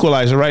on the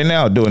Equalizer right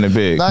now doing it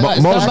big.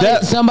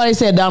 Somebody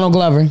said Donald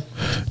Glover.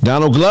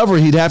 Donald Glover,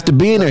 he'd have to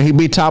be in there. He'd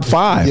be top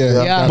 5.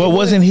 Yeah. But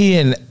wasn't he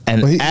an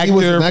he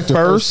was an actor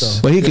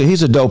first? But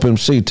he's a dope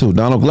MC too.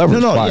 Donald Glover.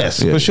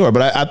 Yes, for sure.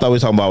 But I thought we were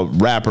talking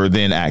about rapper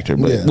then actor.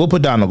 But we'll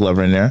put Donald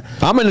Glover in there.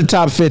 I'm in the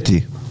top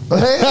 50. I'm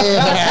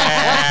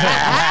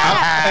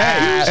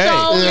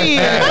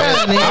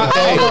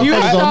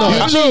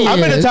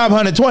in the top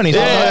 120.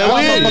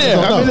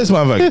 I'm in this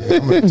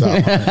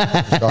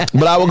motherfucker.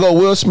 But I would go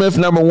Will Smith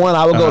number 1.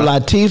 I would go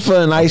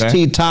Latifah and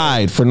Ice-T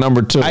tied for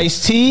number 2.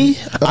 Ice-T?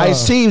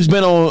 Ice-T's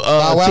been on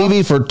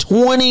TV for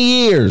 20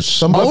 years.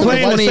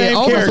 Playing the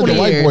same character. The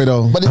white boy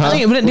though. But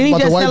didn't he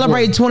just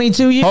celebrate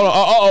 22 years?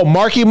 Hold on.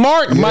 Marky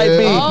Mark might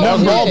be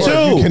number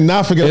 2. You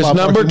cannot forget It's about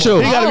number 2.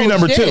 He got to be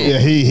number 2. Yeah,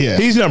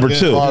 He's number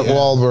 2. Mark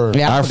Wahlberg.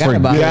 Yeah, I forgot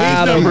about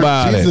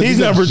it. He's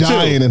number 2.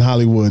 dying in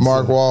Hollywood.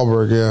 Mark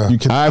Wahlberg, yeah. You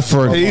can, I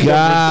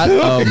forgot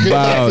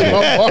about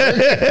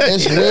it.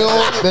 It's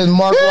Will, then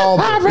Mark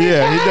Wahlberg.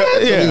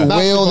 Yeah.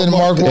 Will, then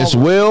Mark Wahlberg. It's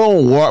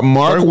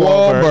Mark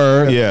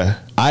Wahlberg. Yeah.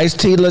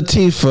 Ice-T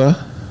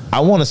Latifah. I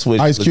want to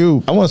switch Ice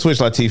Cube. I want to switch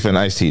Latifah and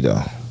Ice-T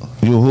though.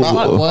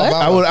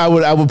 What? I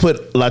would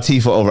put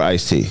Latifah over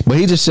Ice-T. But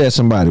he just said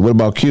somebody. What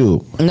about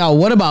Cube? No,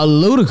 what about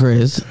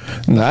Ludacris?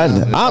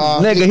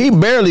 Nigga, he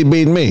barely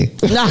beat me.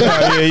 No.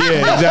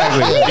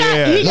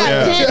 Yeah,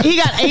 exactly. He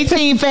got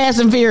 18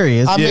 Fast and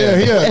Furious. I mean,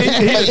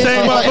 He's the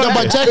same motherfucker.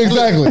 but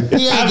technically, Exactly.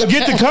 he ain't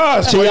Get the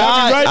cars.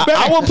 T.I.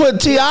 I would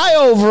put T.I.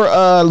 over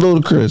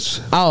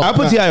Ludacris. Oh, I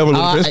put T.I. over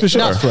Ludacris for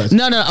sure.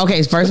 No.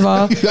 Okay, first of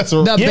all, That's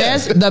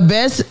right. the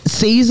best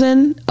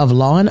season of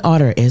Law and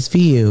Order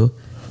SVU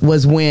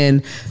was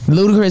when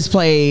Ludacris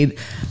played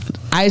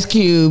Ice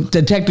Cube,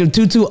 Detective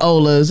Tutu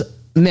Ola's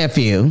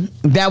nephew.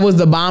 That was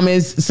the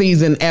bombest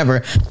season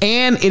ever,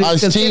 and it is Ice-T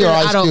considered or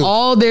Ice out of Cube?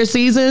 all their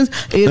seasons,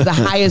 it is the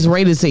highest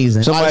rated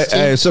season.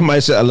 Somebody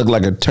said I look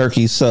like a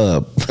turkey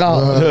sub.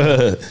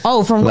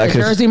 Oh, from Like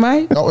where, a- Jersey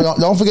Mike?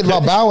 Don't forget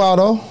about Bow Wow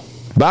though.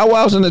 Bow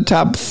Wow's in the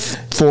top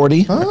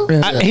 40.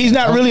 He's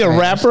not really a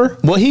rapper.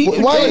 Well,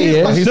 Why?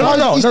 He's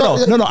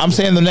No. I'm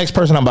saying the next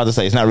person I'm about to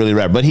say is not really a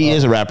rapper, but he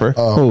is a rapper.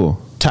 Who?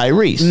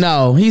 Tyrese.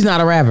 No, he's not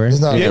a rapper. He's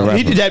not a Yeah, rapper.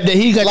 he got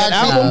Black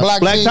that Tea, album.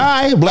 Black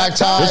Tea. Black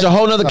Tie. There's a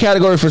whole nother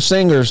category for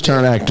singers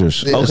turned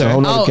actors. It's a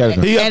whole nother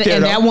category. He up and, there,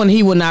 and though. that one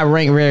he would not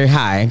rank very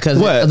high because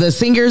What? the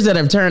singers that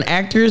have turned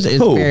actors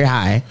is Who? very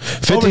high.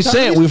 50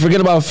 Cent, we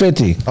forget about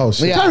 50. Oh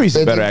shit. Yeah. Tyrese is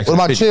a better What actor.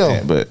 about than 50 Chill?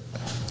 Cent, But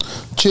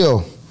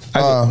Chill.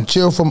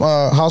 Chill from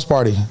House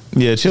Party.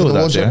 yeah, Chill was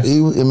out there.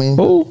 I mean,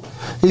 Who?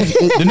 The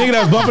nigga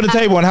that was bumping the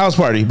table on House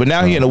Party, but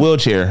now he in a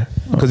wheelchair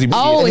because he.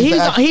 Oh,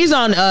 he's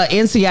on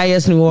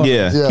NCIS New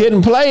Orleans. yeah. Kid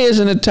and Play is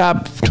in the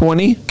top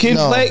 20. Kid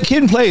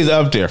and Play is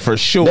up there for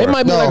sure. They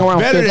might be like around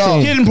better 15.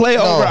 than Kid and Play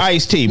over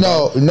Ice-T.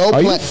 no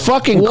Are you play.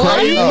 fucking What? Are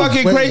crazy? you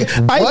fucking Wait,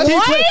 crazy?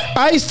 what?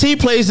 Ice-T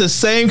plays the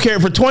same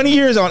character for 20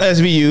 years on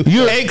SVU.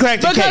 You ain't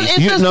cracked the Because case.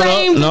 it's the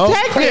same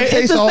detective.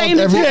 It's the same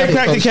He ain't detective.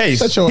 cracked the case.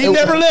 Shut your- He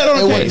never led on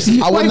it a was-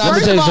 case. I would Wait, not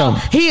first tell of you all,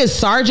 something. he is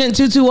Sergeant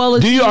Tutu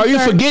Ola's. Are you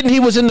forgetting he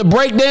was in the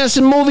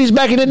breakdancing movies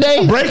back in the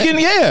day? Breaking,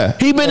 yeah.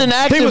 He been an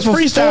actor was for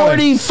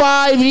freestyling.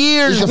 45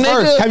 years, He's the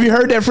nigga. first. Have you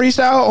heard that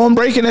freestyle on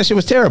Breaking? That shit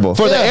was terrible.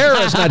 For the era,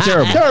 it's not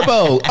terrible.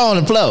 Turbo on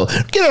the flow.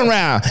 Get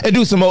around and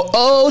do some more.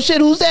 Oh shit,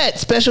 who's that?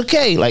 Special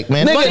K. Like,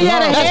 man. Nigga, But he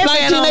had a that's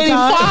headband on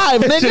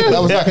 1985, nigga.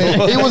 That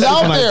was he was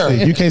out there.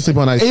 You can't sleep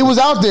on Ice. He was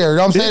out there. You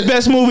know what I'm His saying?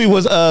 best movie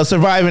was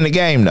Surviving the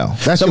Game, though.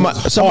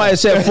 Somebody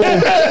said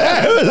wait.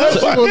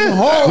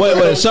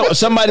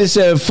 Somebody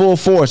said Full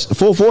Force.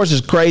 Full Force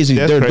is crazy.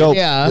 That's They're crazy. dope.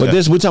 Yeah. But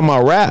this, we're talking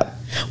about rap.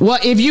 Well,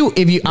 if you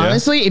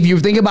honestly, if you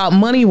think about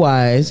money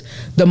wise,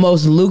 the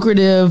most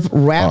lucrative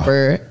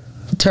rapper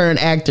turned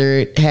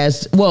actor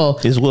has Is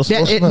Will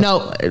Smith.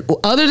 no,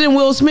 other than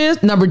Will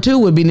Smith, number 2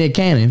 would be Nick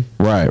Cannon.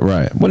 Right.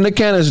 Well, Nick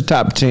Cannon's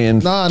top 10.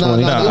 No.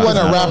 20. He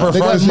wasn't a rapper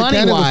first.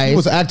 money-wise. He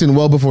was acting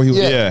well before he was.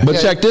 Yeah.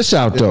 But check this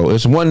out, though.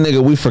 It's one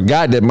nigga we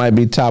forgot that might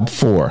be top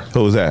 4.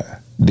 Who was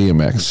that?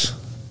 DMX.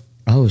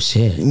 Oh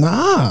shit!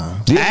 Nah.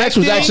 DMX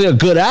was actually a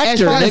good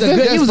actor, As far as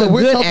nigga. he was a But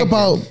we're good talking actor.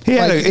 about.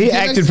 He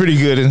acted pretty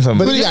good in some.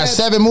 But he got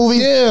 7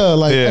 movies. Yeah,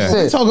 like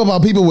Yeah. we talk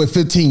about people with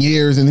 15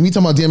 years, and we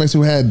talking about DMX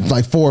who had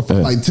like 4,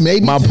 like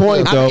maybe. My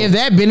point, though. If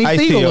that Benny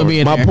Ice-T Siegel would be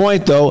in My there.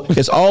 point, though,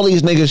 is all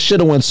these niggas should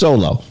have went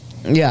solo.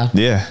 Yeah.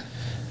 Yeah.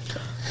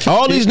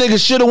 All these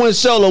niggas should have went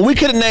solo. We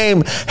could have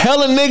named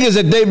hella niggas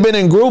that they've been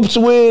in groups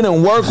with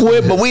and work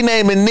with, but we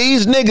naming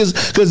these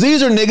niggas because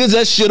these are niggas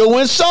that should have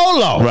went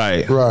solo.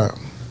 Right. Right.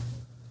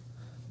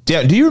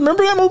 Yeah. Do you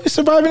remember that movie,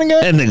 Surviving the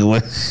Game? That nigga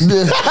went.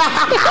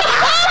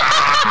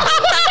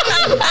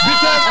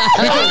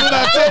 Because when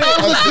I said it,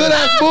 It was a good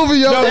ass movie,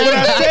 yo. no, when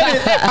I said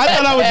it, I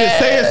thought I was just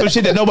saying some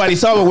shit that nobody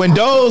saw. But when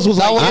Doze was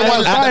like,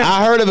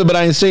 I heard of it, but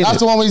I ain't seen That's it.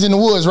 the one when he's in the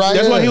woods, right?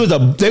 that's why he was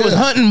they was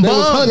hunting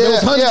bums. They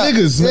was hunting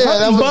niggas. Yeah,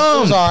 that was, bums.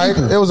 it was all right.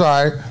 It was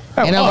all right.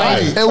 And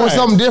nobody- It was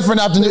something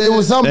different after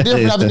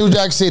New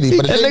Jack City.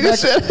 But the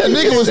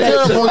nigga was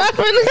terrible.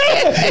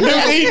 He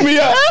was eating me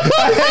up.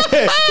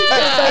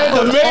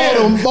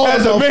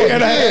 As a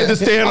man, I had to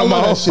stand on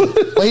my own.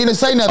 But he didn't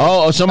say nothing.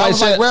 Oh, somebody That was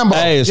said. like Rambo.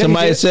 Hey,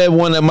 somebody said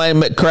one that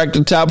might crack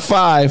the top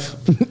 5.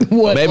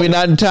 What? Maybe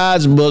not in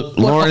Todd's book.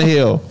 Lauren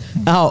Hill.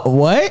 Oh,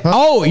 what?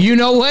 Oh, you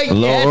know what? Yes,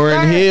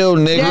 Lauren sir. Hill,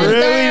 nigga. Yes,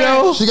 Really, sir.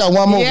 though? She got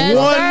one movie. Yes,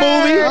 One sir.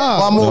 movie?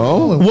 One movie.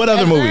 No. What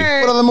other Yes, movie?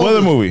 sir. What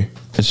other movie?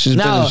 She's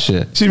been No. in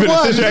shit. She's been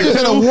What? in Sister She Act was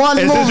in 2 a one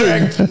and movie. Sister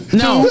Act 2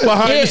 No.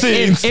 behind the If-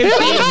 scenes.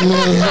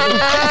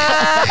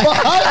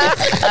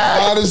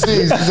 Behind the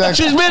scenes, exactly.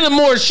 She's been in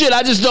more shit.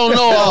 I just don't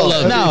know all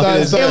of it. No,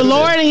 That's if it.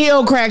 Lauren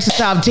Hill cracks the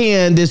top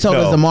 10, then so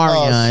does No.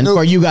 Amarion, Snoop.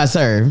 or you got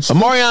served.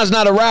 Amarion's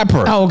not a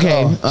rapper. Oh,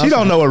 okay. She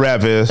don't know what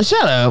rap is.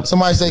 Shut up.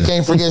 Somebody say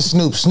can't forget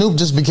Snoop. Snoop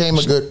just became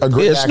a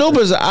great Yeah, actor. Snoop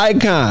is an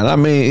icon. I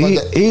mean,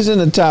 he's in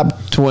the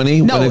top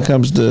 20 No. when it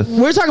comes to.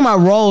 We're talking about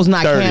roles,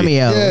 not 30.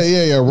 cameos.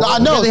 Yeah. No, I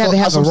know. Really have to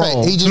have that's what a I'm saying.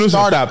 role. He just Snoop's in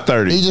started top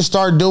 30. He just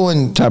started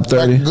doing Top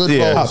 30? good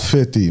Yeah. Top roles.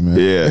 50, man.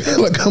 Yeah.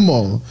 Like, come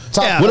on.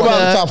 Top Yeah. 40, What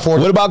about top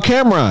 40. What about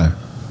Cameron?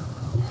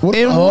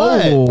 In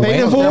what?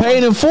 Paid in Full?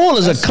 Paid in Full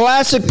is a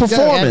classic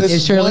performance. It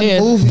surely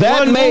is. movie. That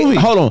One made movie.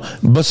 hold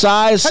on.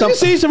 Besides Have you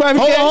seen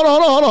Surviving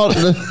hold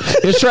Kid? on.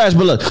 It's trash,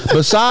 but look.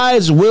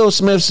 Besides Will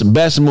Smith's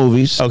best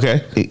movies,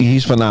 Okay.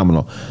 he's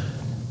phenomenal.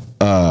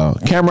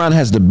 Cameron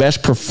has the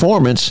best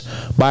performance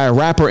by a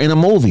rapper in a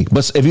movie.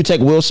 But if you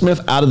take Will Smith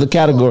out of the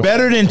category,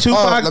 Better than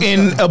Tupac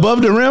in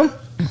Above the Rim?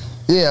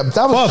 Yeah,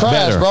 that was Fuck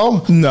trash, better.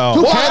 bro. No.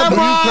 You What? can't-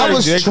 that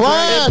was Crazy.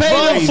 trash.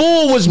 Paid in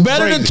Full was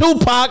better than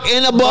Tupac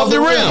in Above the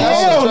Rim.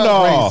 Hell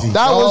no.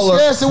 That was Y'all are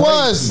yes, it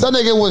was. That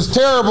nigga was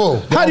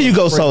terrible. How do you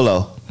go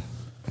solo?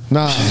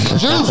 Nah.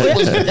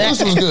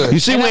 Juice was good. You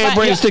see when he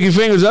brings sticky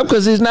fingers up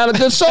because he's not a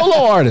good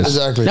solo artist.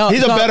 Exactly. No,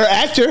 He's a so- better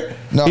actor.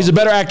 No. He's a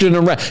better actor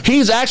than rap.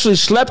 He's actually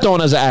slept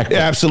on as an actor.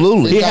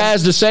 Absolutely. He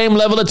has the same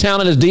level of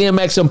talent as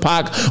DMX and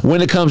Pac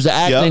when it comes to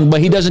acting, Yep. but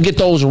he doesn't get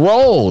those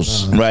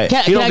roles. Right.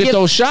 He don't get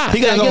those shots. He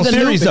got Can I his get own the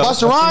series new- though.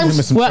 Busta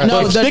Rhymes? Well,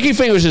 no, But the- Sticky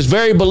Fingers is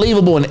very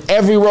believable in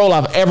every role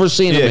I've ever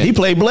seen him Yeah, in. he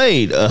played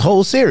Blade, a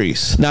whole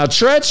series. Now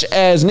Tretch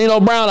as Nino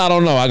Brown, I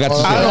don't know. I got to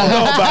see. I don't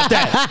know about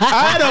that.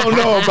 I don't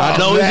know about I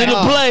know he's in the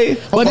play.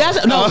 But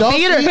that's no Y'all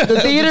theater. see-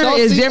 did Theater y'all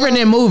is see, different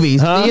than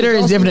movies. Theater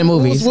is different than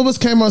movies. What was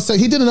Cameron say?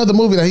 He did another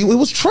movie that he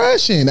was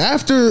trashing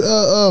after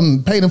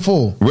Paid in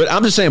Full.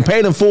 I'm just saying,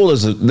 Paid in Full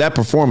that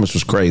performance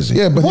was crazy.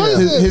 Yeah, but What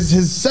is it?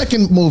 his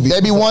second movie. They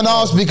be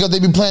one-offs because they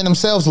be playing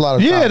themselves a lot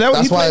of Yeah, times.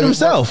 he played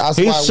himself. That's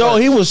why it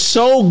works. He was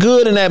so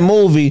good in that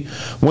movie.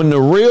 When the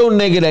real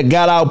nigga that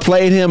got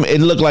outplayed him,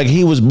 it looked like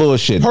he was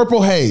bullshit.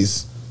 Purple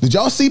Haze. Did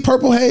y'all see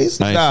Purple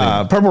Haze? I ain't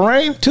seen it. Purple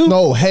Rain too.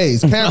 No,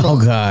 Haze. Cameron. Oh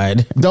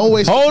God. Don't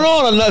waste. Hold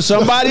on,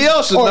 somebody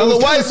else, Oh, it another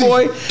was white Killer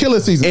boy, Season. Killer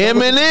Season.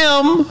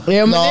 Eminem.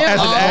 Eminem. as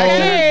an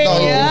Okay, actor. No,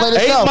 he yeah. played 8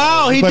 himself.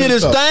 Mile, he did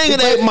his thing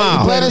in 8 He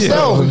Mile. played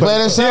himself. He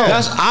played himself.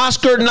 That's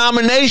Oscar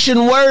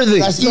nomination worthy.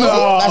 That's easy.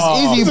 That's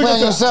easy. He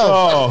playing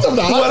himself. Oh,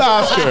 what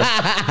Oscar?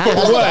 For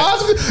The what?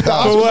 Oscar, the For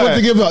Oscars what? went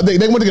to give they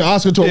went to give an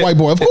Oscar to a white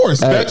boy, of course.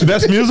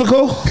 Best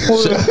musical?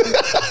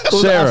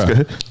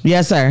 Sarah,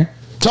 Yes, sir.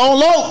 Tone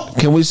Loc.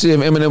 can we see if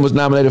Eminem was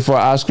nominated for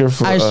an Oscar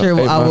for I sure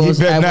 8 I Mile? will.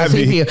 better I will not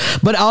see be. for you.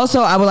 But also,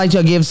 I would like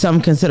to give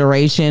some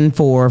consideration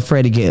for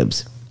Freddie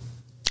Gibbs.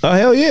 Oh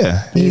hell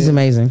yeah. He's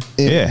amazing.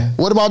 Yeah.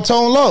 What about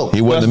Tone Loc?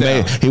 He wasn't Bust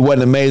amazing. He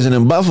wasn't amazing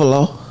in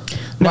Buffalo.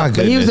 My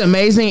But he was goodness.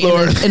 amazing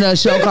in a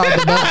show called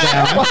The Bust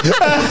Down.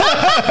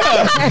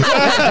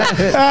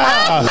 We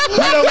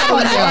don't got to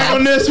rewind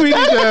on this. We need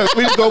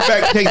to go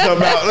back and take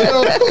something out.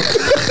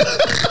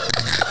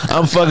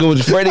 I'm fucking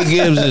with Freddie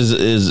Gibbs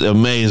is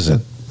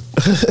amazing.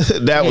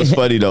 That was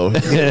funny though.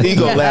 He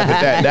gonna laugh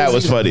at that. That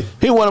was funny.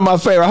 He one of my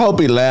favorite. I hope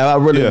he laugh.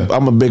 Yeah.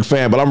 I'm a big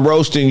fan, but I'm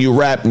roasting you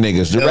rap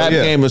niggas. The Hell rap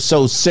yeah. game is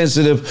so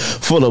sensitive,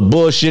 full of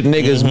bullshit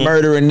niggas,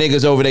 murdering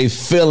niggas over their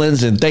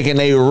feelings and thinking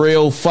they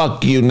real.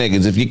 Fuck you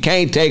niggas. If you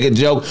can't take a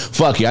joke,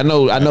 fuck you. I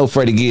know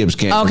Freddie Gibbs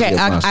can't. Okay,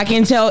 I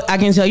can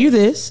tell you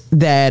this,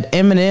 that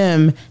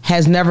Eminem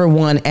has never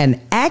won an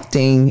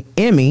acting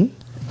Emmy,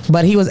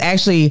 but he was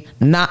actually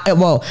not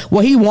well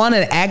he won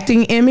an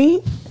acting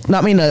Emmy. I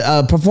mean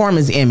a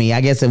performance Emmy, I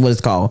guess it was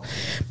called,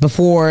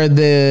 before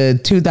the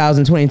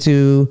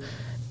 2022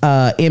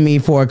 Emmy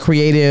for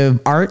Creative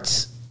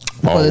Arts.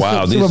 Oh, For the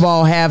wow, Super these-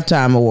 Bowl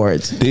halftime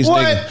awards. These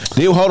What?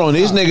 niggas, hold on.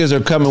 These niggas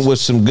are coming with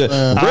some good.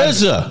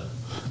 RZA.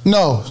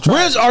 No.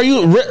 Riz, are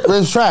you?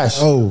 It's trash.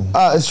 Oh.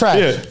 It's trash.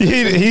 Yeah,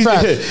 he's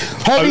Trash.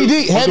 Heavy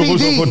D. Heavy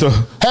D. Heavy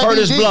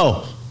Curtis D.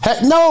 Blow.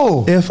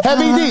 No. If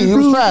Heavy I D. He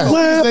was trash.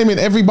 He's naming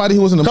everybody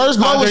who was in the Curtis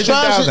Blow was Andre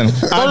trash.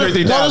 3000. Andre Curtis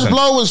 3000.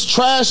 Blow was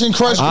trash and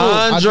Crush Groove.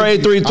 Andre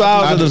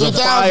 3000 is a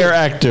 3000. fire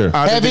actor.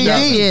 Heavy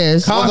D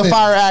Yes. was a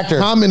fire actor.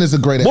 Common is a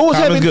great actor. What was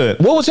Common Heavy? good.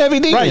 What was Heavy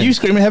D? right. in? You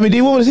screaming Heavy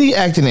D? What was he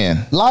acting in?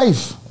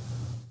 Life.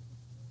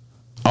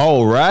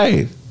 Oh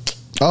right.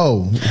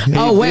 Oh.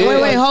 Oh wait,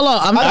 hold on.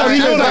 I'm thought sorry. he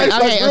knew I'm that.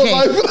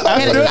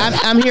 sorry. Okay.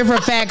 I'm here for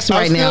facts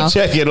right still now.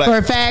 checking, like-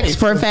 For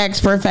facts.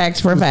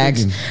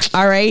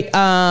 All right.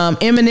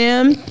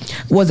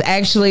 Eminem was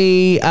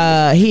actually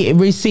he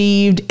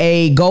received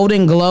a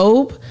Golden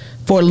Globe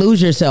for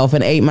 "Lose Yourself"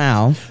 in 8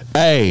 Mile.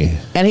 Hey,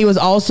 And he was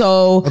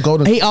also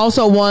he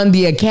also won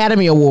the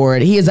Academy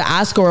Award. He is an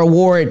Oscar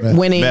Award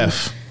winning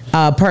Meth.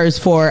 purse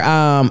for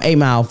 8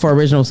 Mile for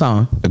original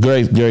song. a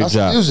great That's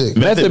job. music.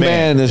 Method Method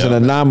Man Man. is an Yeah.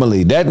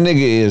 anomaly. That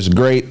nigga is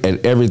great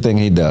at everything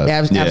he does.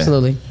 Yeah.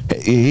 Absolutely.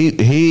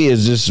 He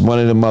is just one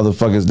of the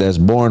motherfuckers that's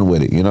born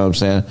with it. You know what I'm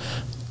saying?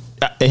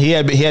 He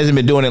hasn't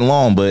been doing it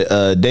long,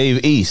 but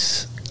Dave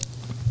East.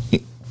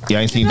 You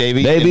ain't seen Dave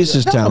East? Davies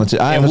is talented.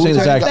 I haven't seen his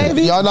Wu-Tang?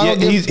 acting. Y'all not Yeah,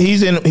 gonna give-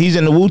 he's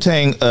in the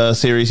Wu-Tang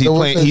series. He's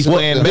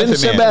playing Didn't Method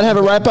Sinbad Man. have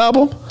a rap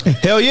album?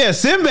 Hell yeah,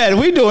 Sinbad.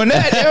 We doing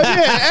that. Hell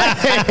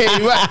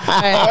yeah.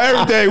 Hey,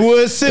 everything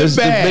was the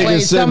Sinbad. biggest-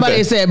 Wait, Sinbad.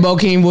 somebody said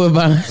Bokeem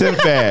Woodbine.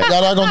 Sinbad.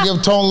 Y'all not gonna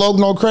give Tone Loc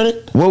no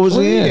credit? What was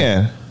he in?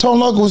 Yeah. Tone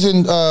Loc was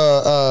in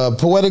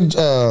Poetic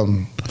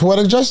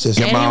Poetic Justice.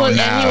 And he was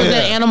in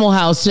Animal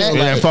House too.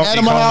 Yeah, Like, Funky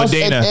Animal Cole House,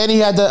 Medina. and he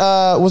had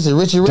the was it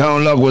Richie Rich?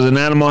 Tone Loc was an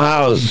Animal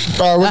House.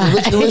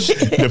 Richie Rich.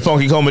 The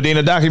Funky Cole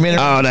Medina documentary.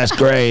 Oh, that's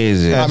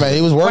crazy. I mean,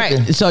 he was working.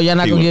 right. So y'all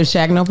not gonna give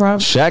Shaq no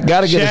props? Shaq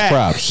got to get his Shaq.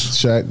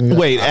 props. Shaq. Yeah.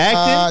 Wait,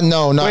 acting?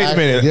 No. Wait a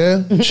minute.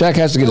 Yeah, Shaq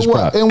has to get his In what?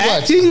 props. In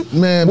what? Acting?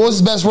 man. What's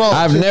his best role?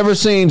 I've never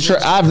seen.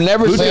 I've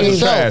never Blue seen.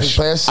 Chips was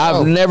trash.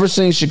 I've never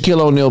seen Shaquille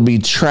O'Neal be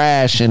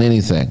trash in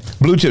anything.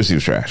 Blue Chips, he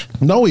was trash.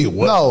 No, he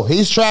was. No,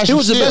 he's trash. He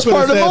was the as best shit.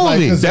 part of the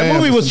movie. That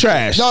movie was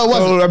trash. No, it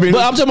wasn't. So, I mean, But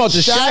I'm talking about the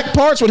Shaq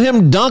parts with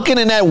him dunking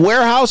in that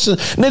warehouse.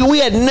 Nigga, we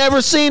had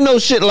never seen no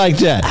shit like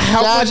that.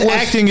 how Shaq much was-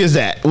 acting is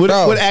that? What,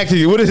 Bro. what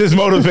acting? What is his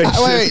motivation?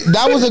 Wait,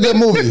 that was a good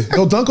movie.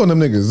 Go dunk on them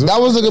niggas. That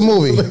was a good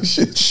movie.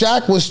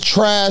 Shaq was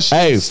trash.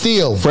 Hey,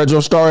 Steel.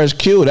 Fredro Starr is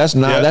cute. That's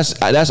not.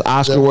 Yeah. That's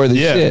Oscar worthy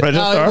Yeah, shit. Fred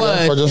Oh, it Star.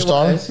 was. For just It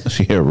Star. was.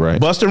 Yeah, right.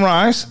 Busta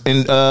Rhymes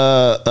in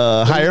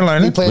Higher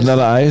Learning. He played.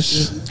 Vanilla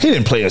Ice. He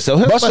didn't play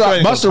himself.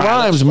 Busta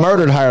Rhymes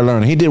murdered Higher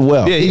Learning. He did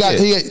well. Yeah, He he got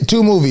did. he had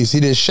 2 movies. He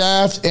did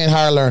Shaft and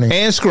Higher Learning.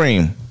 And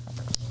Scream.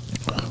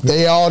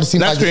 They all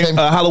seem Not like the Scream. same.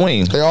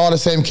 Halloween. They're all the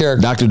same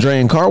character. Dr. Dre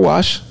and Car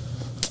Wash.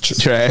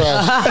 Trash.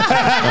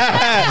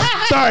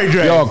 Sorry,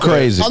 Dre. Y'all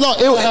crazy.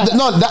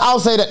 Oh, I'll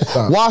say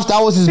that. Wash, that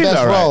was his He's best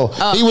all right.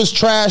 role. He was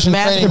trash in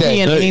Master Training P Day.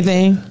 and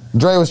anything.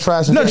 Dre was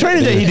trash in No,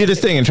 Training Day. He did his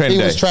thing in Training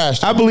He Day. was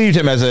trash. I believed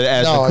him as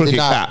a No, I crooked did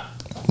cop.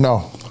 not.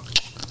 No.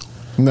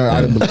 No,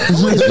 I didn't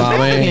believe. Nah,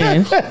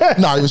 man. Yeah.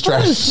 No, he was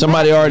trash.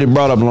 Somebody already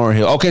brought up Lauryn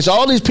Hill. Okay, so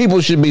all these people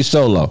should be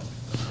solo.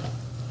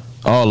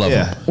 All of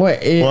Yeah. them.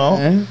 What? Yeah.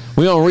 Well,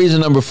 We on reason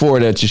number 4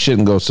 that you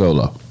shouldn't go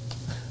solo.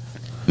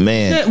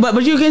 man.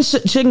 But you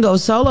shouldn't go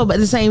solo. But at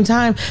the same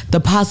time, the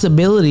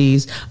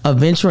possibilities of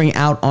venturing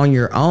out on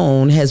your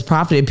own has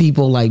profited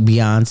people like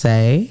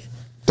Beyonce,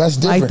 That's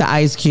different. like the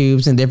Ice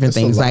Cubes and different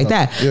That's a things lot like of-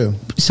 that. yeah.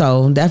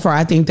 So therefore,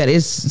 I think that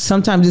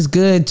sometimes it's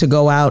good to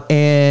go out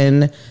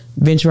and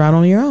venture out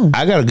on your own.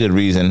 I got a good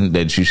reason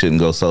that you shouldn't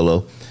go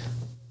solo.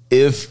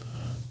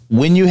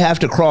 When you have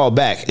to crawl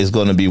back, it's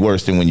going to be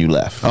worse than when you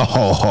left.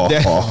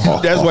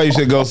 That's why you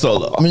should go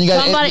solo. I mean, you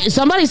got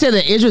Somebody said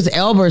that Idris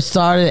Elba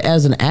started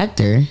as an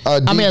actor. I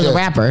mean, as a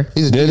rapper.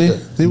 He's a Did he?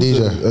 DJ. He was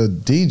DJ. a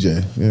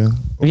DJ. Yeah.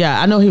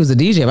 Yeah, I know he was a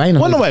DJ, but I didn't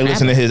know. Well, he was nobody a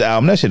listen to rapper. his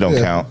album. That shit don't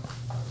Yeah. count.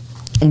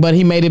 But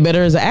he made it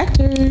better as an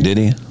actor. Did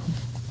he?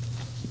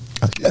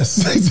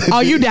 Yes.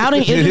 Are you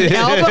doubting Idris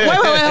Elba? Wait,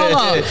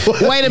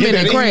 hold on. Wait a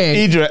minute, Craig.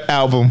 Idris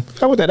album.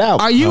 How about that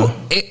album?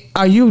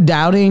 Are you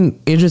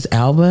doubting Idris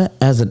Elba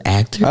as an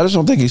actor? I just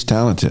don't think he's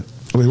talented.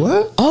 Wait,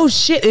 what? Oh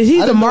shit! Is he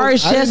I the didn't know-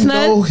 Morris I didn't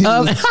know Chestnut?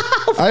 he was-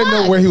 I didn't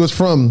know where he was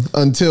from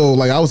until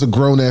like I was a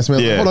grown ass man.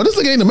 Like, Yeah. hold on, this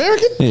nigga ain't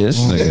American. Yeah, this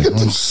nigga.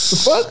 The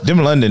fuck?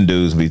 Them London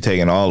dudes be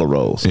taking all the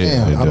roles.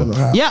 Yeah, Damn, I don't know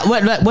how. Yeah,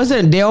 what was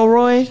it?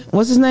 Delroy?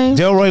 What's his name?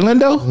 Delroy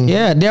Lindo?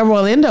 Yeah,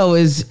 Delroy Lindo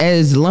is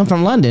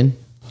from London.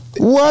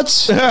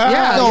 What?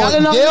 Yeah, No, y'all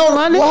didn't know he was from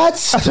London? what?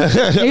 He's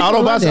from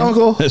Autobot's London.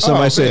 uncle?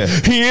 Somebody Oh, said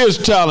man. he is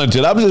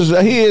talented.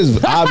 He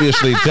is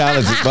obviously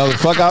talented,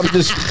 motherfucker. I'm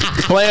just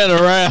playing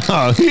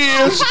around. He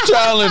is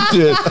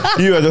talented.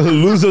 You had to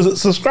lose a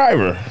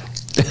subscriber.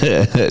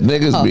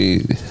 Niggas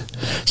be.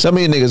 Some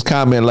of you niggas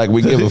comment like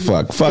we give a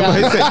fuck. Fuck.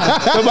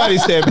 Somebody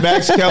said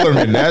Max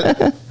Kellerman.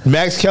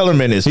 Max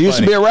Kellerman is He used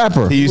to funny. be a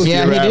rapper. He used to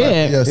Yeah, be a he rapper.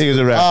 did. Yes. He was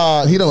a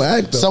rapper. He don't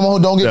act though. Someone who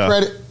don't get Yeah.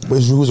 credit,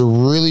 who's a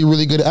really,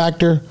 really good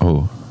actor.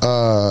 Who?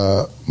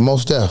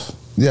 Mos Def.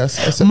 Yes.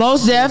 I said-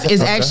 Mos Def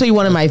is actually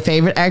one of my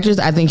favorite actors.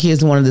 I think he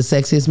is one of the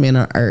sexiest men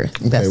on earth.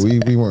 Okay, That's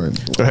we weren't.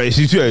 Right,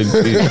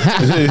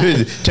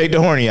 take the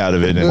horny out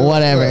of it. And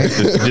whatever.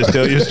 just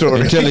tell your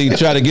story. Until he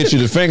try to get you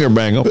to finger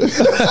bang him. But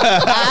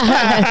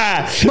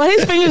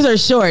his fingers are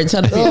short. So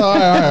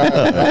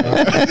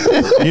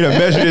You know,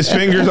 measure his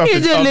fingers off he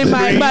the, just off the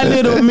my screen.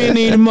 little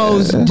mini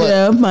Mos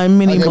Def, my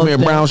mini Come Mos here,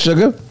 Def. brown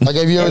sugar. Like,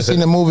 have you ever seen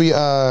the movie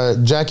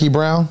Jackie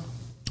Brown?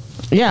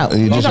 Yeah,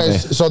 You just- Okay,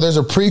 so there's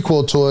a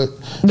prequel to it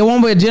the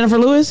one with Jennifer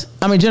Lewis.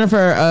 I mean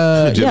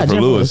Jennifer. Jennifer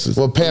Lewis.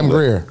 with Pam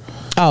Grier.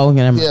 Oh, okay.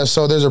 never mind. Yeah,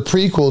 so there's a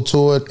prequel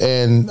to it,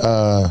 and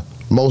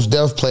Mos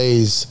Def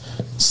plays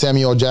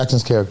Samuel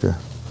Jackson's character.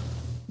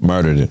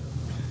 Murdered it.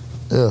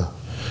 Yeah,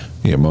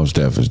 Yeah, Mos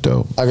Def is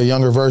dope. like a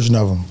younger version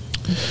of him.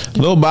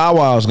 Lil Bow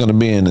Wow is going to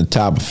be in the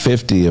top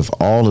 50 of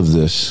all of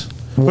this.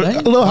 A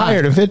little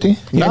higher than 50.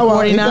 Yeah, Bow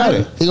Wow, he 49. got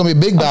it. He's gonna be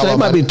big Bow So Wow. it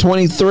might be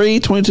 23,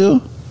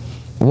 22.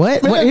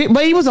 What?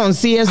 But he was on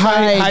CSI.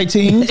 High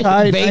teens,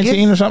 high Vegas?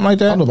 19 or something like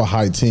I don't know that. about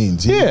high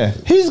teens. Yeah,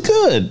 he's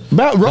good.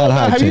 Not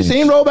high Have you teens.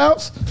 seen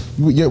Rollbouts?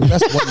 Yeah,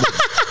 that's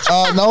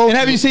one. No, And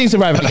have you seen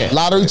Survivor? Okay.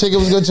 Lottery Ticket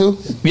was good too.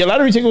 Yeah,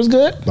 Lottery Ticket was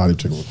good. Lottie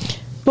Chicken.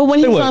 But when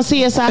he was It on was.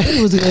 CSI,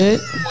 he was good.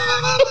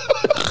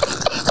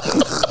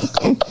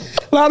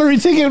 Lottery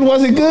Ticket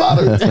wasn't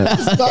good.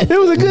 It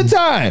was a good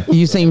time.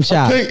 You seem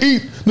shocked. Can't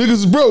eat. Niggas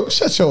is broke.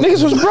 Shut your.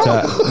 Niggas was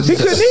broke. He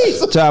couldn't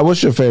eat. Ty,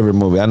 what's your favorite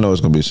movie? I know it's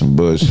going to be some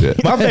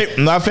bullshit.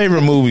 My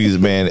favorite movies,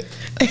 man.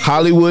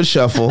 Hollywood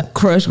Shuffle,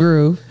 Crush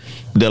Groove.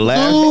 The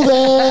Last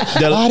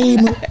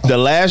the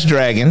Last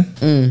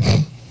Dragon,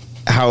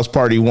 House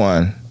Party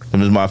 1.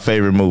 Them is my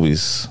favorite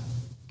movies.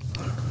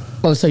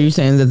 Oh, so you're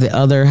saying that the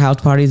other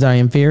house parties are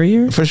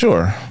inferior? For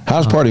sure.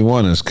 House Party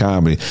 1 is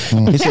comedy.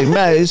 He said,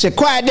 man, he said,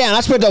 quiet down. I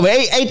spent over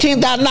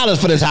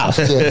 $18,000 for this house.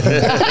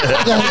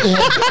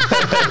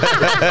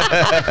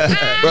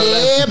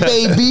 Yeah,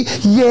 baby.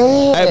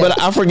 Yeah. Hey, but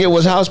I forget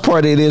what house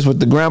party it is with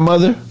the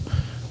grandmother.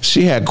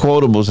 She had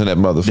quotables in that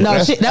motherfucker.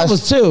 No, that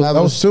was two. That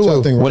was two,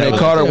 I think. When they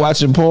caught her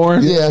watching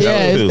porn. Yeah.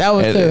 Yeah, that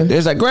was And two.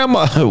 it's like,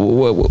 grandma,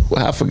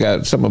 I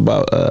forgot something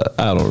about,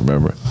 I don't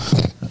remember.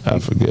 I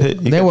forget.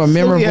 They were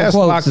memorable Silly ass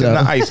quotes, locked in though. the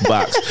ice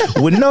box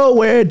with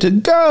nowhere to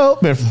go.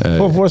 Man,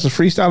 Full Force is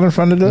freestyle in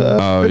front of the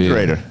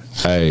refrigerator. Yeah.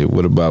 Hey,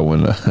 what about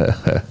when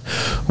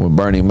when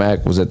Bernie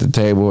Mac was at the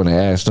table and they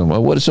asked him,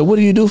 what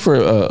do you do for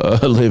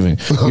a living?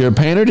 You're a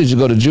painter? Did you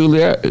go to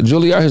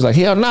Juilliard? He's like,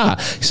 hell nah.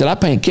 He said, I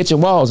paint kitchen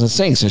walls and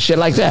sinks and shit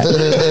like that.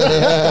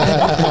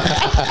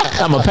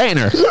 I'm a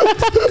painter.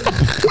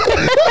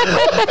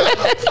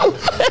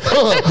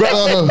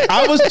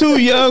 I was too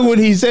young when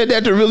he said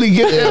that to really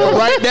get there. But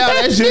right now,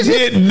 that shit's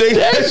hitting.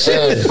 That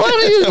shit is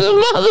funny as a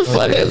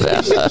motherfucker.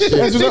 That's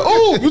like,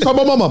 oh, you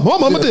talking about mama? My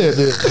mama did.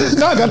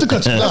 Now I got to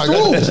cut you. That's the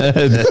rules.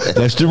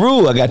 That's the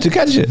rule. I got to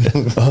catch it.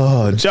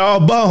 Oh,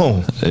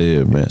 jawbone.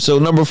 Yeah, man. So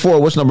number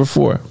 4. What's number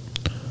 4?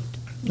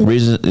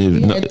 Reason.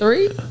 You had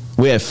 3?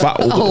 We had 5.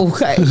 Oh,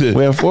 okay.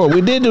 We had 4.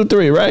 We did do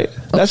 3, right?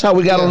 That's how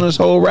we got on this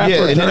whole rapper.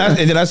 Yeah, and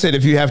then I said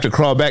if you have to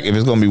crawl back, if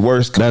it's going to be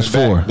worse, That's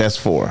back, 4. That's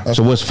 4.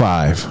 So what's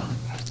 5?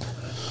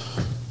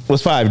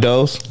 What's 5,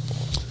 Dose?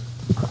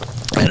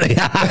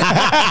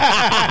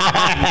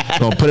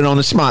 Gonna put it on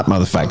the smart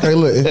motherfucker. Hey,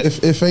 look,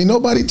 if ain't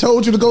nobody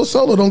told you to go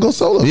solo, don't go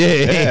solo.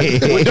 Yeah.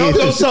 Don't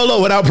go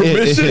solo without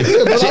permission.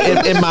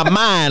 In my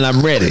mind,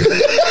 I'm ready.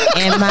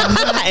 In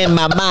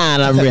my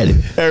mind, I'm ready.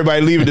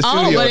 Everybody leaving the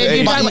Oh, studio. but if in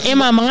you the talk 80s. about in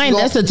my mind,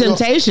 that's the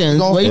Temptations.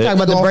 What you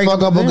talking about? The break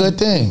fuck up a good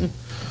thing.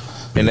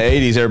 In the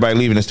 80s, everybody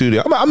leaving the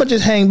studio. I'm gonna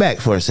just hang back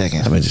for a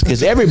second.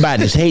 Because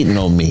everybody's hating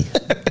on me.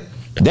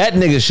 That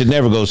nigga should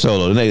never go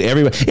solo.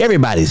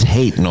 Everybody's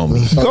hating on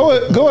me.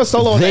 Go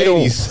solo in the They don't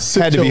 80s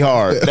had to be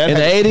hard. In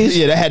the 80s?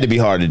 Yeah, that had to be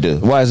hard to do.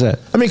 Why is that?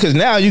 I mean, because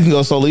now you can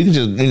go solo. You can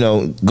just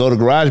go to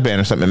GarageBand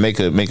or something and make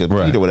a beat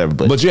or whatever.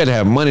 But you had to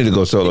have money to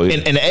go solo.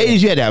 in the 80s,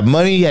 you had to have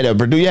money. You had to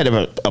produce. You had to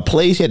have a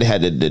place. You had to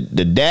have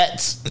the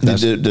DATs,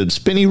 the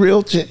spinny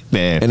reel. Shit.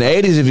 Man, In the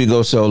 80s, if you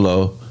go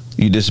solo,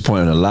 you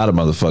disappointed a lot of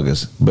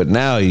motherfuckers. But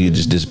now you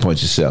just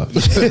disappoint yourself.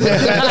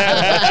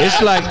 It's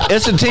like,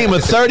 it's a team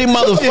of 30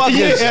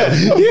 motherfuckers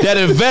that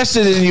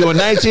invested in you in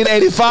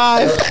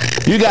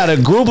 1985. You got a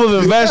group of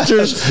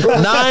investors,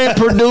 9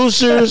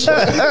 producers,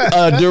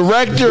 a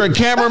director, a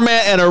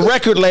cameraman, and a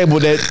record label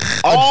that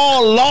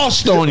all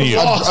lost on you.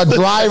 A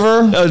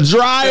driver. A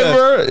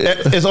driver.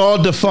 it's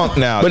all defunct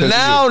now. But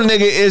now,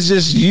 nigga, it's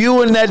just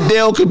you and that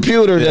Dell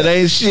computer that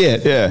ain't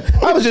shit. Yeah,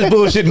 I was just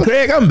bullshitting,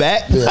 Craig. I'm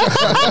back.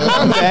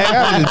 I'm back.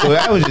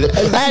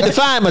 I had to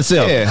find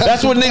myself. Yeah.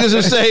 That's what niggas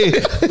who say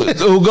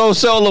who go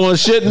solo and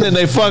shitting and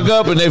they fuck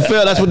up and they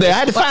fail. That's what they. I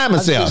had to find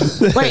myself.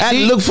 I had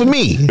to look for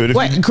me.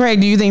 What, Craig?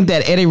 Do you think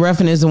that Eddie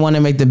Ruffin is the one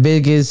that made the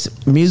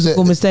biggest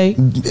musical mistake?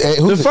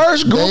 The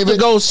first group to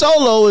go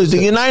solo is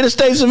the United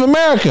States of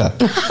America.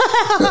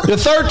 The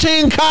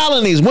 13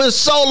 colonies went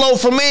solo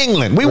from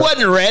England. We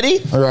wasn't ready.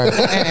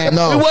 Right.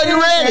 No. We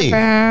wasn't ready.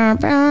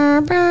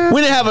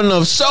 We didn't have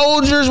enough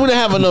soldiers. We didn't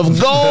have enough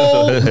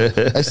gold.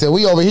 They said,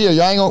 we over here.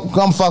 Y'all ain't gonna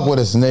come fuck with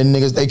us. And then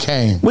niggas, they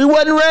came. We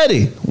wasn't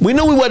ready. We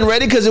knew we wasn't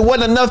ready because there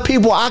wasn't enough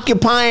people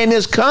occupying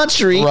this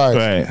country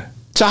Right.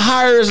 to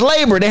hire as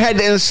labor. They had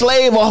to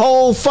enslave a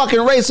whole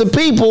fucking race of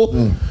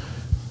people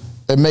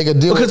They make a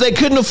deal. because they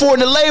couldn't afford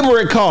the labor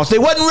it cost. They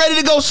wasn't ready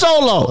to go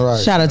solo. Right.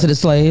 Shout out to the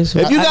slaves.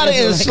 If you got to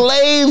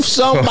enslave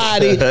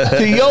somebody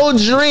to your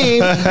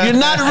dream, you're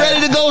not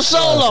ready to go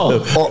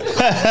solo.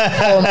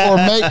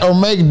 or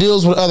make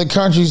deals with other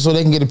countries so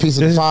they can get a piece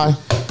of the pie.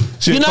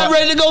 You're not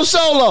ready to go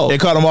solo. They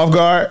caught him off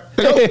guard.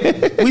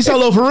 We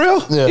solo for real?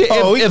 Yeah.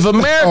 If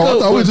America, I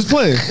thought we were just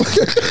playing.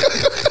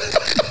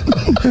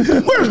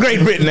 Where's Great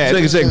Britain at?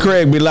 nigga said,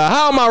 Craig be like,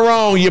 how am I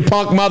wrong, you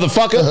punk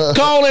motherfucker?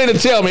 Call in and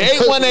tell me.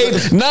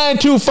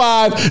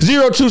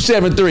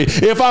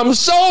 818-925-0273. If I'm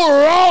so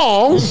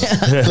wrong,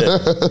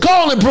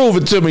 call and prove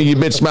it to me, you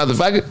bitch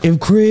motherfucker. If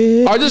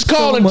Craig, Or just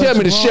call and tell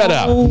me to shut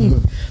up.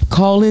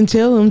 Call and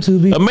tell him to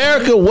be.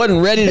 America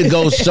wasn't ready to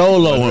go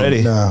solo.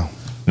 Ready. No.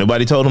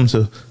 Nobody told him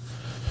to.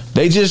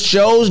 They just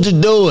chose to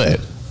do it.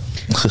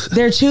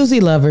 They're choosy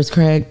lovers,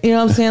 Craig. You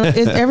know what I'm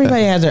saying?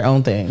 Everybody has their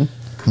own thing.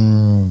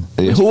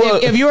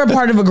 If you were a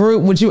part of a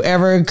group, would you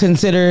ever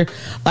consider,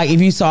 like, if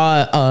you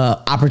saw an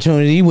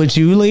opportunity, would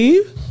you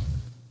leave?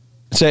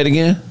 Say it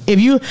again. If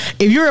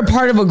you're a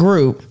part of a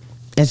group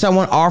and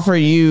someone offered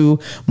you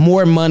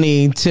more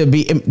money to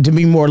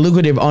be more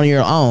lucrative on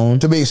your own,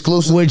 To be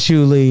exclusive. would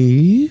you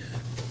leave?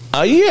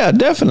 Yeah,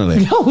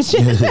 definitely. Oh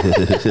shit!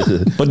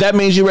 But that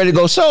means you're ready to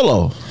go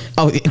solo.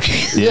 Oh,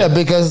 Yeah,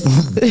 because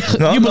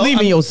you believe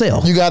in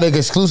yourself. you got an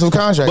exclusive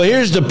contract. But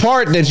here's the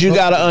part that you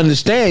got to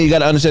understand. You got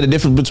to understand the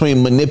difference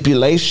between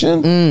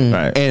manipulation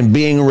Right. and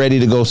being ready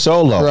to go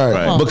solo.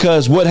 Right.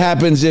 Because what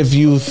happens if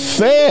you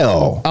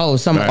fail? Oh,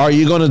 Are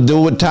you going to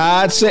do what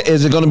Todd said?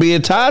 Is it going to be a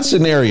Todd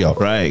scenario?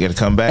 Right, got to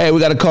come back. Hey, we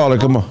got a caller.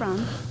 Come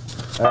on.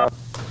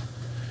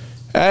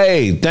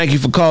 Hey, thank you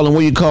for calling.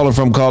 Where you calling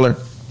from, caller?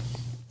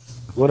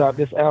 What up?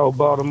 This Al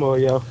Baltimore,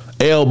 yo.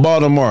 L.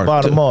 Baltimore.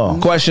 Baltimore.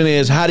 Question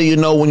is, how do you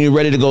know when you're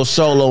ready to go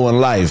solo in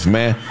life,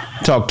 man?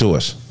 Talk to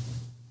us.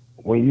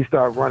 When you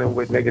start running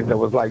with niggas that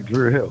was like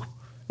Drew Hill.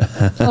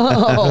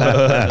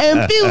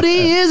 And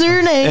beauty is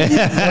her name.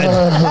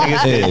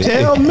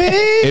 Tell me.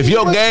 If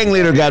your gang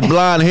leader got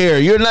blonde hair,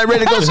 you're not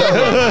ready to go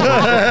solo.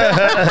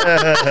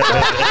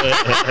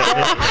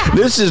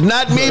 This is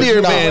not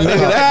Meteor Man,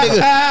 nigga.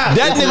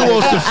 That nigga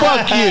wants to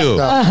fuck you.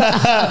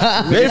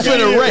 They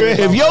finna rape.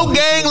 If your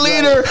gang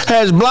leader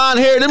has blonde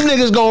hair, them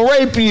niggas gonna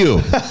rape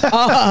you.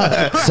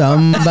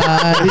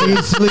 Somebody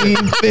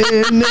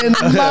sleeping in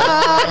my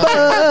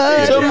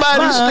bed.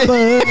 Somebody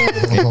sleep.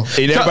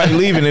 And everybody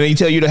leaving and they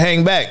tell you to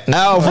hang back.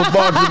 Al from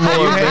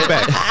Baltimore. Hang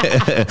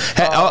back.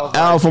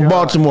 Al from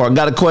Baltimore.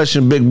 Got a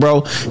question, big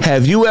bro.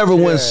 Have you ever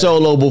went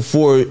solo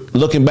before,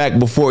 looking back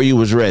before you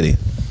was ready?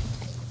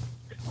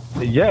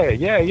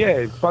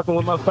 Yeah. Fucking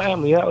with my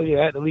family. Hell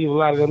yeah. I had to leave a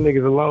lot of them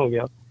niggas alone,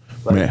 yo.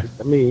 Like, Man.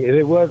 I mean,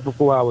 it was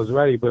before I was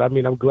ready, but I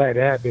mean, I'm glad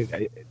it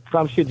happened.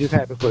 Some shit just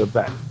happened for the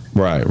best.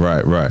 Right.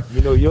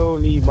 You know, you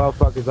don't need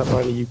motherfuckers up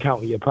under you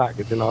counting your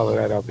pockets and all of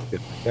that other shit.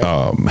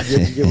 Oh, man.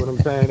 You get what I'm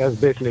saying? That's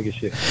bitch nigga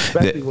shit.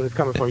 Especially when it's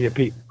coming from your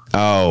people.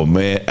 Oh,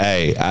 man.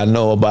 Hey, I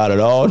know about it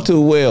all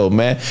too well,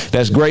 man.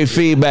 That's great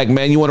feedback,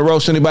 man. You want to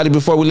roast anybody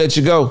before we let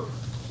you go?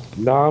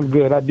 No, I'm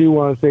good. I do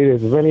want to say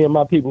this. If any of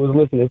my people was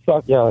listening,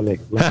 fuck y'all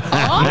niggas, man.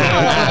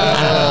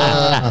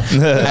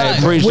 Hey,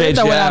 appreciate We'll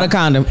throw you. it out a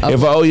condom.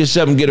 If I owe you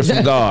something, get it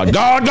from God.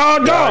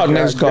 God.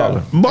 Next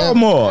caller.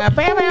 Baltimore.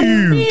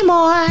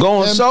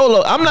 Going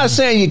solo. I'm not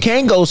saying you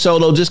can't go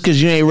solo just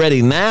because you ain't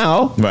ready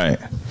now. Right.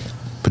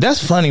 But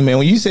that's funny, man.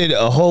 When you said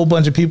a whole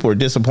bunch of people are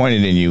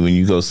disappointed in you when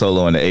you go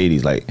solo in the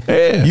 80s, like,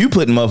 Yeah. you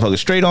putting motherfuckers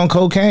straight on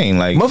cocaine.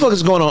 Like,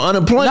 Motherfuckers going on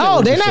unemployment. No,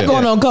 with they're this not shit.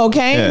 going on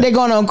cocaine. Yeah. They're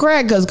going on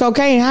crack because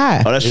cocaine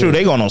high. oh, that's true.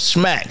 They going on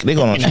smack. They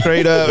going on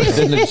straight up.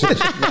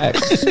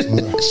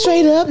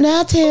 Straight up,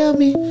 now tell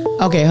me.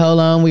 Okay, hold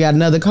on. We got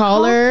another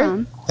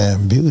caller.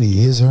 and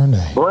beauty is her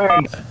name.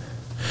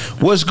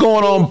 What's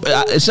going on?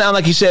 It sounds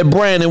like you said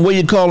Brandon. Where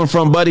you calling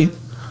from, buddy?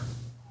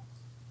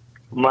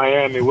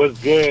 Miami, what's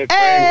good?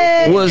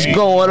 Hey. What's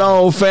going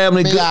on,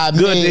 family? Me, I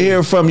Good mean. to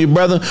hear from you,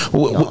 brother. We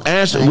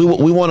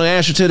want to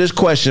answer to this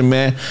question,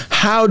 man.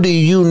 How do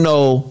you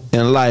know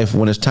in life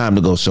when it's time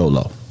to go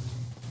solo?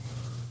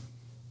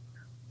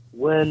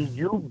 When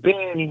you've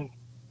been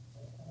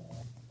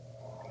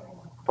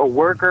a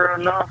worker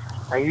enough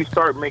and you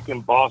start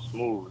making boss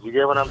moves, you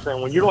get what I'm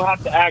saying? When you don't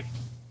have to ask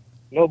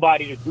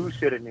nobody to do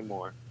shit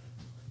anymore,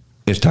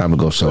 It's time to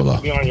go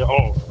solo. be on your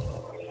own.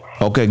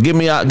 Okay, give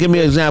me an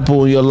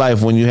example of your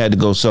life when you had to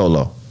go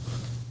solo.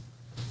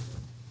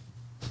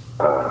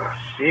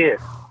 Shit.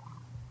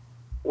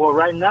 Well,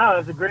 right now,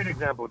 it's a great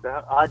example.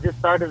 I just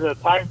started a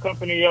tire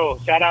company, yo.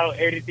 Shout out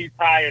 83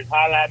 Tires.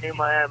 Holla at me in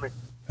Miami.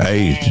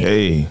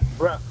 Hey.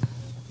 Bro,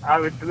 I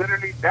was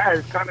literally, that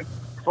is kind of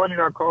funny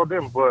that I called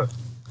them, but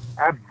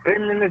I've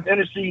been in this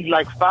industry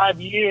like 5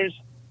 years.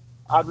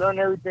 I've learned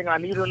everything I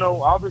need to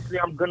know. Obviously,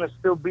 I'm going to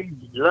still be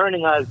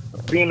learning as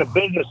being a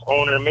business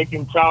owner and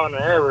making trial and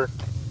error,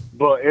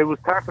 but it was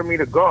time for me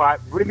to go. I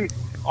really,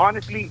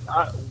 honestly,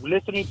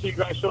 listening to you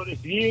guys show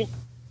this year,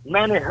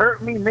 man, it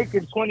hurt me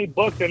making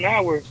 $20 an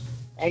hour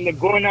and then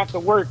going after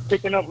work,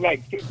 picking up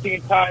like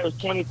 15 tires,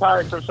 20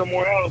 tires from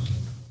somewhere else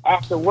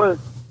after work,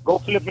 go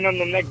flipping them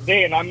the next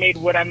day, and I made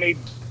what I made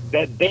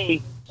that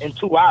day in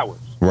 2 hours.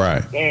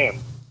 Right. Damn.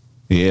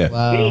 Yeah.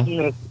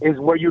 Business is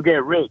where you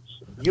get rich.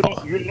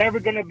 You'll never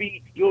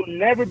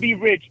be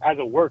rich as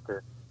a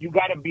worker. You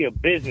gotta be a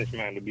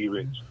businessman to be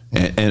rich.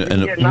 And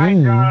You get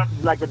 9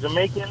 jobs like a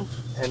Jamaican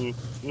and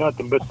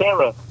nothing. But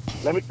Sarah,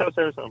 let me tell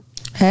Sarah something.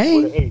 With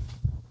an Hey, eight.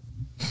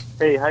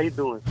 Hey, how you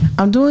doing?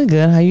 I'm doing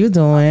good. How you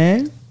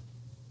doing?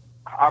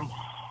 I'm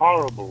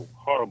horrible,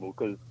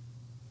 because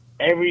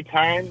every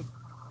time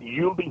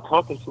you be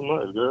talking too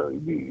much, girl. You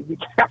be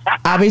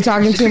I be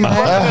talking too much.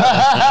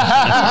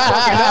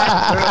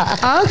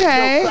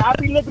 Okay. I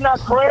be looking at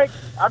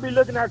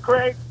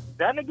Craig.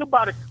 That nigga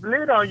about to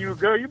split on you,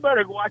 girl. You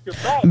better watch your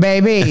back.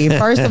 Baby,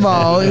 first of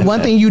all, one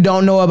thing you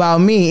don't know about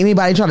me,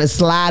 anybody try to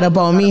slide up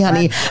on me,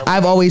 honey,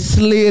 I've always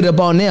slid up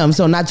on them,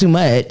 so not too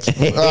much.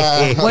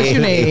 What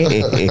you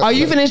need? Are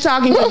you finished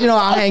talking? Because you know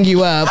I'll hang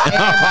you up. you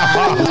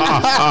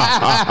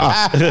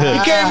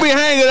can't be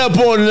hanging up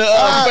on the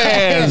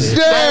fans.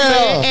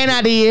 And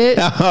I did.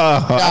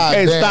 I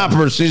can't damn. stop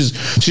her. She's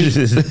She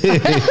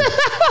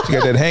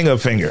got that hang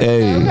up finger.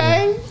 hey,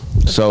 Okay.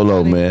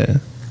 solo,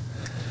 man.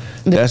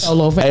 That's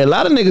solo fan. hey, a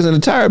lot of niggas in the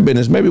tire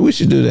business. Maybe we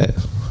should do that.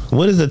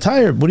 What is the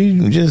tire? What do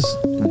you just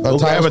go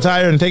grab a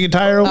tire and take a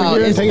tire over Oh,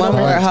 here and it's take it one over?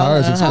 more. Tires Hold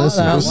on,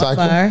 expensive. hold on. Recycle.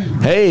 One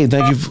more. Hey,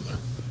 thank you.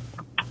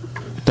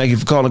 Thank you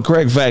for calling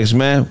Craig Facts,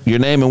 man. Your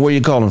name and where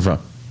you calling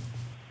from?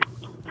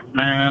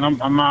 Man,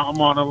 I'm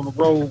on the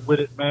road with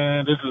it,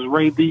 man. This is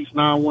Ray Beats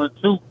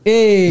 912.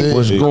 Hey.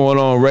 What's going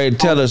on, Ray?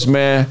 Tell us,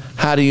 man,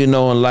 how do you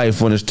know in life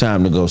when it's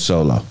time to go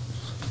solo?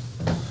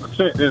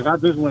 Check this. I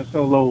just went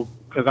solo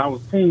because I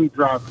was team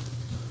driving.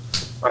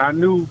 But I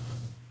knew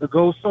to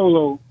go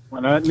solo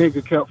when that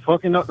nigga kept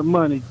fucking up the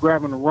money,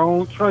 grabbing the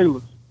wrong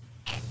trailers.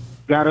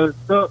 Got us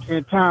stuck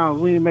in towns.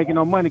 We ain't making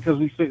no money because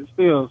we sitting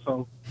still.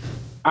 So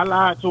I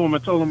lied to him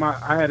and told him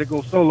I had to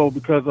go solo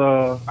because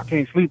I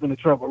can't sleep in the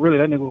truck. But really,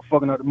 that nigga was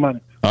fucking up the money.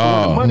 So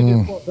when the money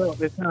gets fucked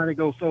up, it's time to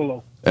go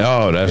solo.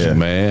 Oh, that's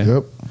man.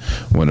 Yep.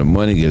 When the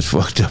money gets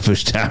fucked up,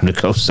 it's time to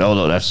go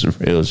solo. That's some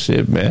real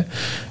shit, man.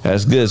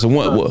 That's good.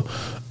 So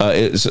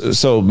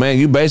so man,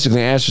 you basically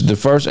answered the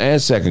first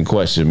and second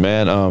question,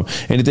 man.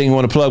 Anything you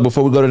want to plug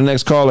before we go to the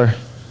next caller?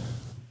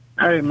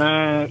 Hey,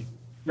 man,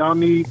 y'all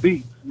need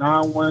beats.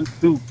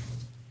 912.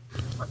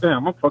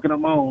 Damn, I'm fucking up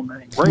my own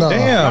name. No.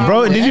 Damn,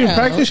 bro. Did you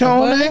practice your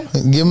own name?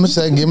 Give him a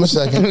second. Give him a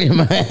second. Give him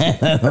a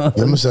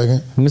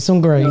second. Give me some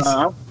grace.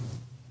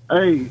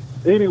 Hey,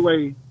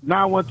 anyway,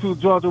 912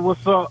 Georgia,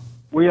 what's up?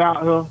 We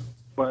out here.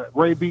 But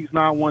Ray Beats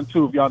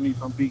 912 if y'all need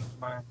some beats,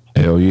 man.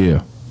 Hell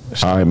yeah.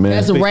 All right, man.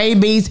 That's Ray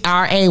Beats,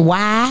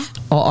 R-A-Y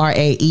or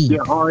R-A-E? Yeah,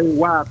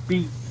 R-A-Y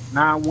Beats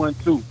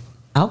 912.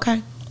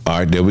 Okay. All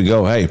right, there we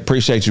go. Hey,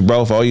 appreciate you,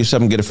 bro. For all you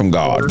something, get it from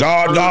God.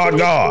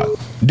 God.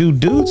 Do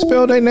dudes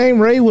spell their name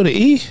Ray with an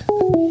E?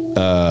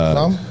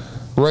 No?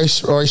 Ray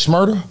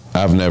Schmurder?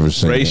 I've never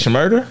seen Ray it.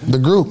 Schmurder? The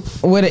group.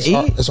 With an E?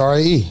 It's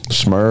R-A-E.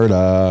 Smurd.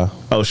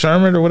 Oh,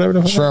 Sherman or whatever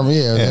the fuck? Sherman,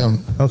 yeah.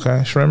 Him.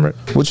 Okay, Sherman.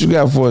 What you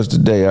got for us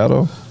today,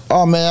 Otto?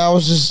 Oh, man, I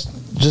was just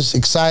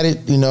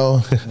excited,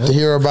 to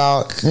hear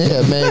about,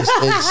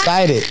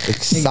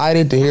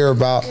 excited to hear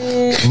about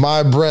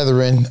my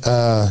brethren,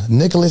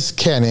 Nicholas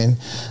Cannon,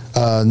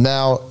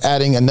 now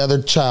adding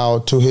another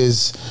child to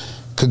his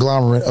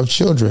conglomerate of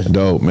children.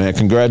 Dope, man.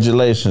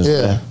 Congratulations,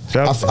 Yeah.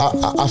 man. I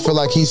feel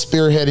like he's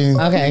spearheading.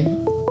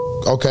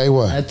 Okay,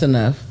 what? That's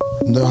enough.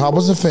 No, how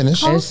was it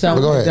finished? There's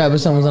someone, Go ahead.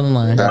 someone's on the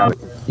line.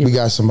 We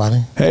got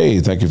somebody. Hey,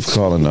 thank you for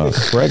calling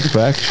Craig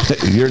Fact.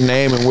 Your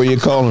name and where you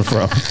calling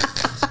from.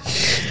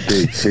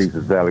 Chase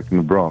is Alex in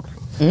the Bronx.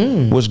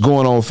 What's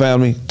going on,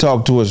 family?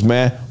 Talk to us,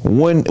 man.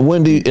 When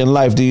in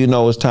life do you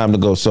know it's time to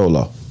go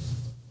solo?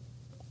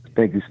 I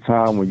think it's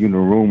time when you're in the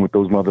room with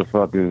those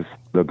motherfuckers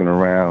looking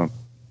around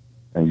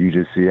and you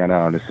just see you're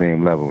not on the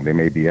same level. They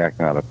may be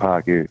acting out of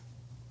pocket,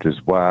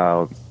 just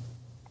wild.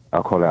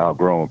 I'll call it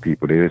outgrowing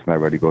people. They're just not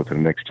ready to go to the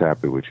next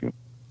chapter with you.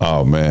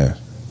 Oh, man.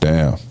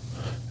 Damn.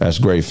 That's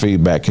great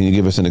feedback. Can you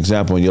give us an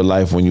example in your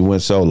life when you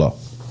went solo?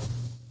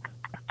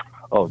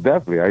 Oh,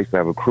 definitely. I used to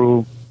have a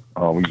crew.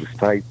 We was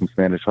tight from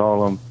Spanish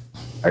Harlem.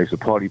 I used to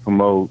party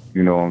promote,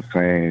 you know what I'm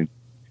saying?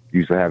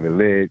 Used to have it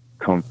lit,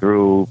 come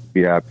through,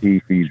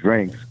 VIP, free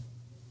drinks.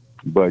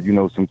 But,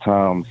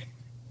 sometimes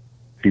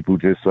people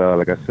just,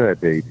 like I said,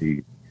 they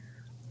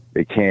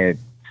can't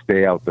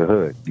stay out the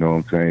hood, you know what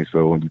I'm saying?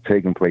 So when you're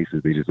taking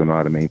places, they just don't know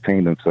how to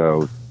maintain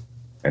themselves.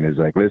 And it's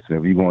like, listen,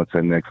 if you're going to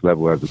the next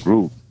level as a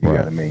group, you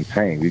got to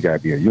maintain. We got to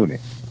be a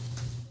unit.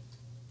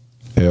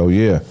 Hell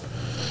yeah.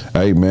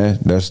 Hey, man,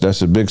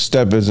 that's a big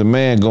step as a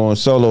man going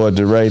solo at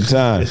the right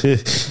time. You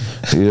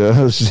know what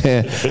I'm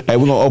saying? Hey,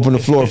 we're going to open the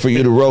floor for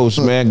you to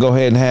roast, man. Go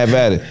ahead and have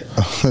at it.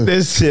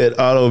 This shit,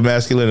 auto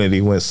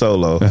masculinity went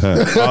solo.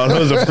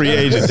 Auto's a free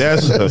agent.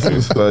 That's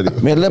funny.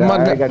 Man,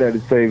 I ain't got that to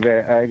say,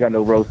 man. I ain't got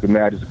no roasting,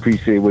 man. I just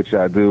appreciate what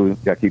y'all do.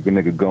 Y'all keep a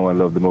nigga going.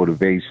 Love the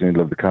motivation.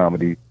 Love the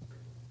comedy.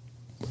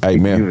 Hey,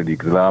 keep man. the unity,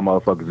 because a lot of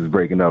motherfuckers is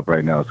breaking up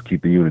right now, so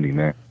keep the unity,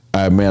 man.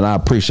 All right, man, I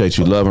appreciate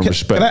you. Love and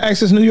respect. Can I ask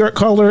this New York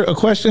caller a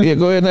question? Yeah,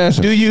 go ahead and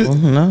answer.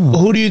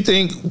 Who do you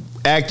think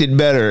acted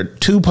better,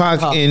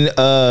 Tupac in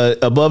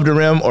Above the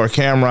Rim or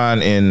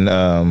Cameron in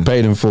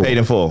Paid in Full? Paid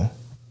in Full.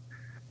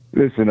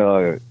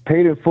 Listen,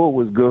 Paid in Full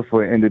was good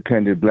for an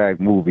independent black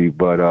movie,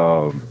 but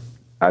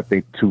I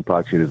think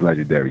Tupac shit is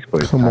legendary.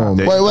 Come on,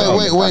 Wait. Why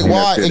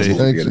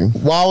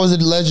was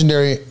it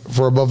legendary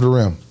for Above the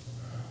Rim?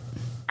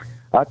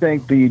 I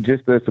think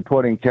the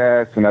supporting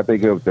cast, and I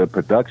think it was the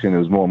production. There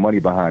was more money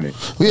behind it.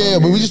 Yeah,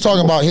 but we just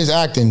talking about his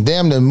acting.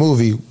 Damn the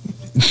movie.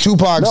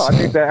 Tupac's. No, I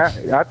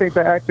think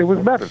the acting was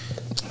better.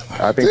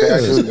 I think the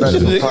acting was better.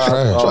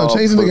 Trying to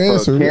change the nigga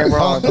answer.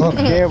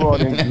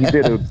 Cameron, he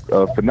did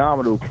a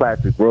phenomenal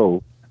classic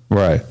role.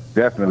 Right.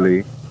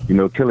 Definitely.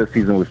 Killer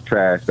Season was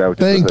trash. That was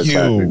Thank you.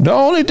 classic. The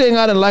only thing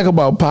I didn't like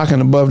about Pac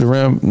and Above the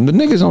Rim, the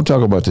niggas don't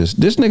talk about this.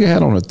 This nigga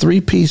had on a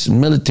 3-piece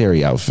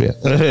military outfit.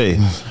 Hey,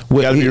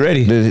 With gotta be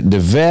ready. The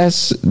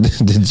vest,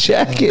 the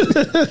jacket,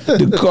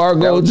 the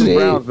cargo That was some jeans.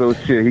 Brownsville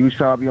shit. He was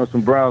trying to be on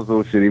some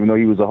Brownsville shit, even though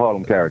he was a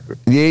Harlem character.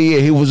 Yeah,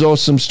 he was on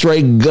some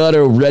straight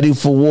gutter, ready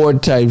for war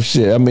type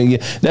shit. I mean,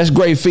 that's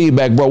great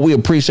feedback, bro. We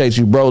appreciate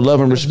you, bro. Love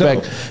and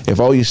respect.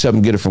 If all you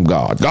something, get it from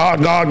God.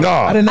 God. I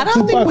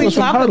don't think we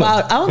talk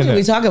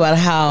about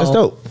how. That's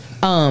dope.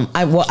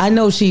 I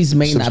know she's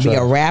may not be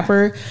a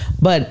rapper,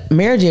 but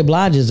Mary J.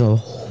 Blige is a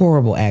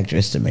horrible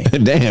actress to me.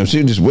 Damn,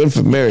 she just went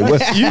for Mary.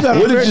 What did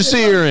you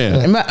see her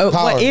in?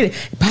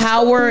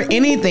 Power,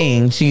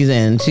 anything she's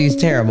in, she's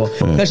terrible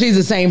because she's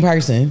the same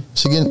person.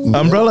 She getting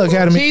Umbrella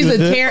Academy. She's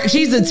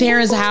the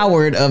Terrence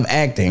Howard of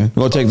acting.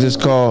 Gonna take this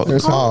call.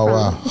 Oh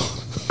wow.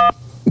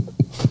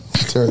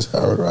 Terrence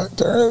Howard, right?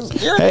 Terrence.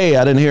 Hey,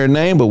 I didn't hear a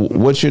name, but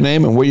what's your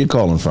name and where you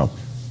calling from?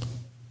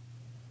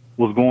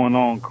 What's going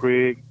on,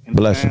 Craig? And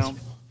Blessings. Sam?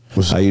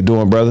 How you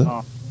doing,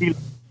 brother?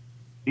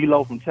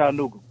 Elo from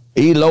Chattanooga.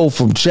 Elo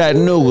from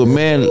Chattanooga,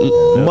 man.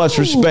 Much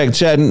respect.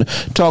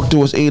 Talk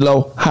to us,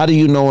 Elo. How do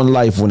you know in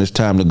life when it's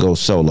time to go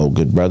solo,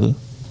 good brother?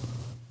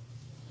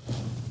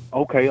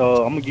 Okay,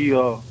 I'm gonna give you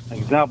an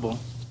example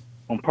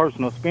from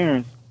personal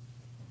experience.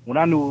 When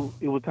I knew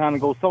it was time to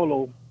go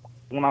solo,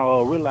 when I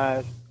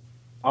realized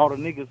all the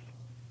niggas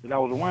that I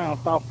was around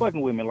stopped fucking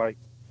with me, like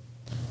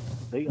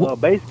they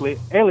basically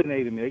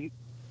alienated me. They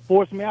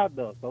forced me out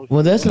there. So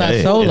Well, that's not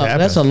solo.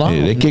 That's alone.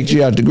 Yeah, they kicked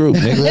you out the group,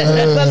 nigga.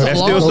 That's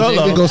still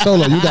solo. You go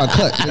solo. You got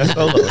cut. That's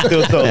solo.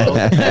 Still solo.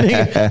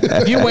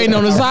 You waiting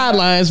on the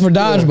sidelines for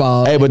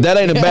dodgeball. Hey, but that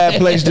ain't a bad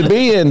place to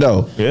be in,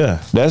 though.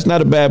 Yeah. That's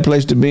not a bad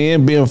place to be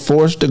in, being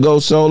forced to go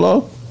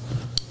solo.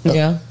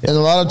 Yeah. And a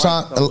lot of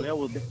time, So that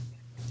was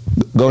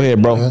Go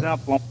ahead, bro.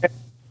 example.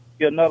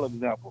 Give another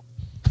example.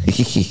 I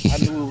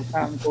knew it was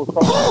time to go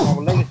solo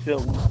in my relationship.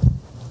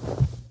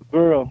 The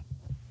girl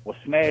was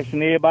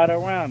smashing everybody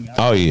around me.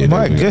 Oh, yeah.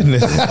 My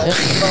goodness.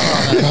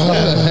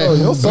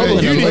 solo.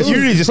 You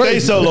need to stay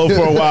solo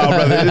for a while,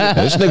 brother.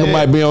 This nigga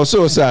might be on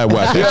suicide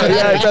watch. You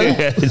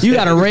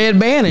got a red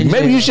band and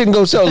Maybe you shouldn't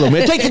go solo,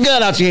 man. Take the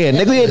gun out your hand,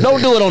 nigga.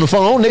 Don't do it on the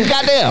phone, nigga.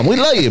 Goddamn, we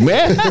love you,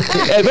 man.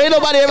 If ain't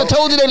nobody ever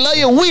told you they love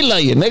you, we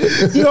love you,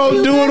 nigga. You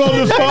don't do it on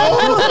the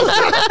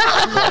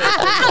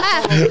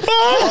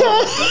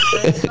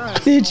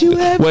phone. Did you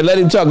have? Wait, let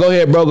him talk. Go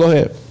ahead, bro. Go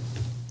ahead.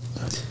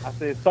 I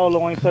said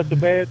solo ain't such a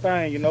bad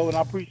thing, you know, and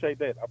I appreciate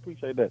that.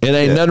 It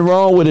ain't nothing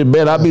wrong with it,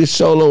 man. I be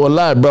solo a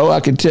lot, bro. I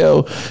can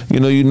tell,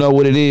 you know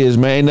what it is,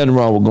 man. Ain't nothing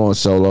wrong with going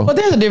solo. But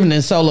there's a difference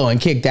in solo and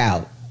kicked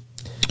out.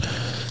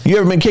 You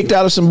ever been kicked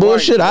out of some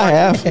bullshit? I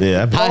have.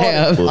 Yeah, I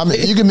have. I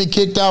mean, you can be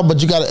kicked out, but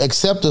you got to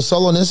accept the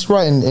soloist,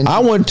 right? And I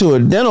went to a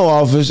dental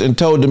office and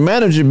told the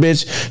manager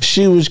bitch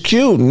she was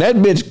cute, and that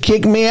bitch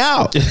kicked me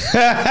out. You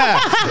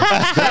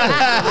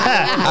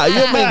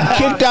ever been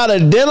kicked out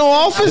of dental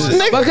office,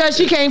 nigga? Because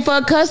she can't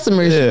fuck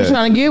customers. She was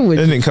trying to get with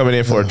This you. nigga coming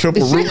in for a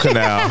triple root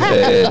canal.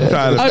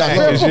 Trying to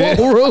package it.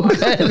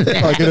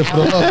 I get it for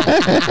the love.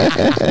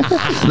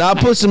 Now I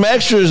put some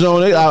extras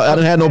on it. I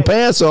didn't have no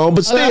pants on,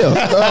 but still.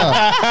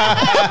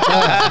 You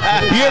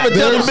ever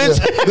tell a bitch?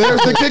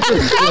 There's the kicker.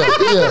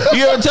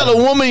 You ever tell a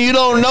woman you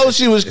don't know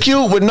she was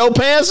cute with no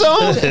pants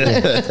on?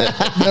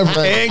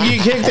 And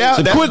get kicked out.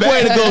 It's a quick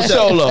way to go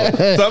solo.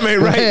 Something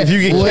ain't right if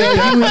you get kicked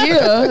out. Well, you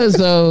here,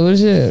 so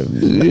shit.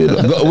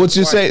 What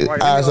you say? Right,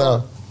 All right,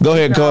 so Go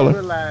ahead,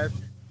 caller.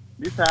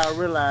 This how I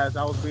realized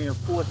I was being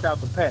forced out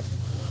the pack.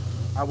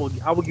 I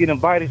would get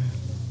invited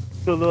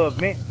to little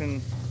events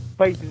and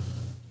places,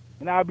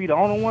 and I'd be the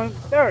only one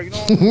there, you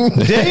know.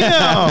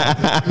 Damn.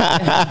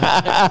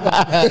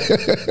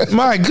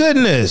 My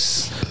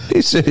goodness.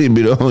 He said he'd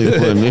be the only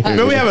one Man, we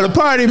there. having a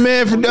party,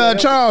 man, for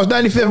Charles'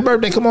 95th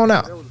birthday. Come on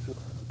out.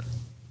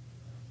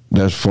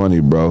 That's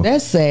funny, bro.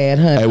 That's sad,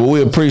 honey. Hey, well,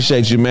 we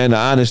appreciate you, man. The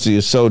honesty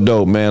is so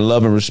dope, man.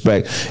 Love and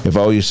respect. If I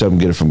owe you something,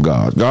 get it from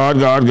God. God.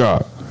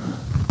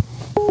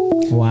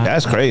 Wow.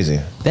 That's crazy.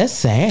 That's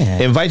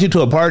sad. Invite you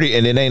to a party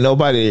and it ain't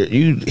nobody.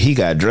 He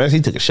got dressed. He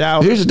took a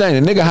shower. Here's the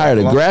thing: the nigga hired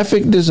a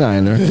graphic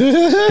designer.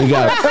 He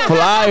got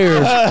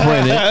flyers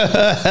printed.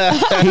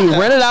 He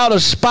rented out a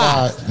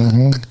spot.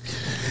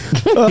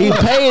 He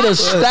paid a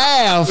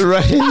staff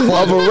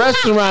of a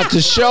restaurant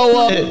to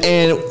show up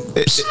and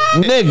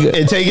nigga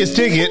And take his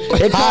ticket.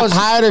 It cost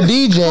hired a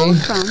DJ.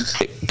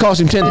 It cost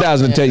him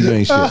 $10,000 to tell you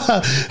ain't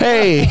shit.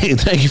 Hey,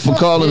 thank you for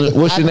calling.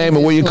 What's your name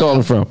and where you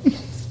calling from?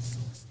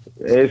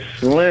 It's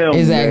Slim.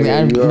 Exactly. I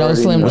nigga. You know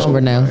already Slim number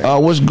now.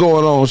 What's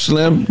going on,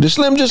 Slim? Did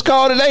Slim just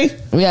call today?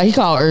 Yeah, he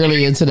called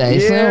earlier today.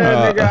 Yeah, Slim.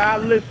 nigga, I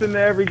listen to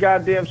every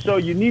goddamn show.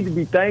 You need to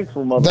be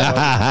thankful, motherfucker.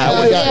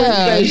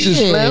 Yeah,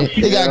 shit.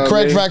 He got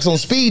Craig Facts on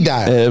speed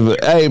dial.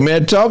 Hey,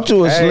 man, talk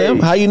to us, Hey. Slim.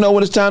 How you know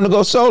when it's time to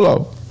go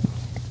solo?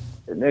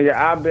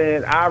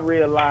 Nigga, I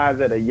realized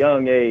at a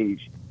young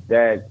age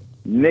that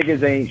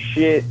niggas ain't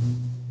shit.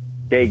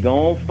 They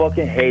gon'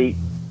 fucking hate.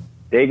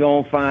 They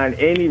gonna find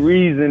any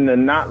reason to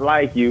not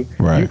like you.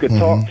 Right. You could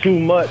talk too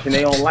much and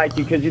they don't like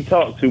you because you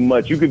talk too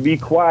much. You could be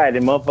quiet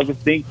and motherfuckers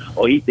think,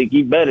 oh, he think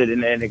he better than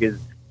that niggas.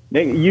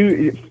 Nigga,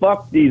 you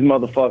fuck these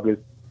motherfuckers.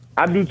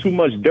 I do too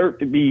much dirt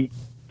to be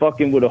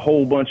fucking with a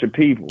whole bunch of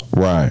people.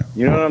 Right.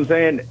 You know what I'm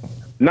saying?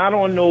 Not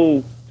on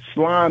no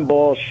slime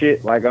ball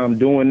shit like I'm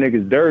doing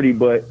niggas dirty,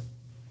 but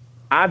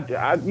I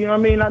you know what I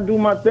mean? I do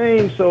my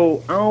thing,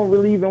 so I don't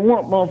really even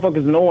want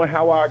motherfuckers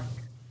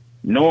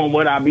knowing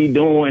what I be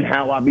doing,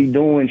 how I be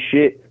doing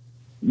shit.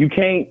 You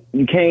can't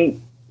tell.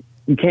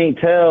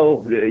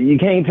 You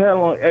can't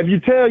tell on. If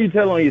you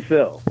tell on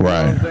yourself. You know what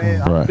I'm Right.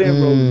 saying? I'm Right.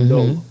 saying, rolling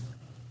dope.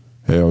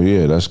 Hell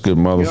yeah, that's good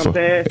what I'm motherfucker.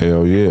 saying?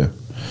 Hell yeah.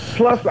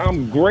 Plus,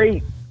 I'm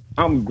great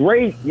I'm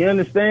great. You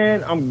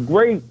understand? I'm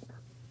great.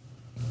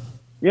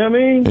 You know what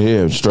I mean?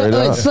 Yeah, straight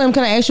up. Slim,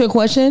 can I ask you a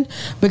question?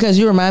 Because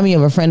you remind me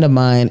of a friend of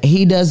mine.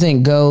 He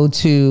doesn't go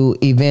to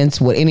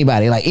events with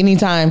anybody. Like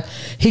anytime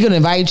he could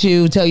invite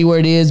you, tell you where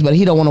it is, but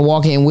he don't want to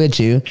walk in with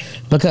you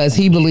because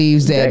he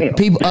believes that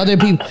other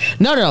people.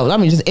 No. I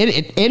mean, just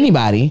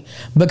anybody,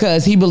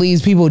 because he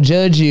believes people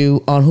judge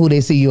you on who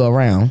they see you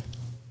around.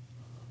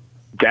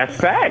 That's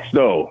facts,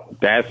 though.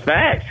 That's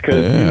facts,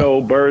 because you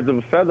know, birds of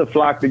a feather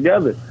flock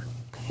together.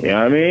 You know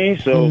what I mean?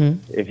 So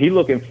if he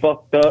looking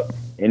fucked up,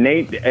 and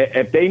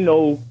if they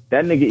know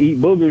that nigga eat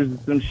boogers and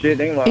some shit,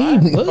 they like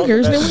eat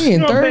boogers. Then we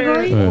in third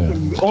grade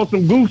on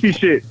some goofy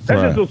shit.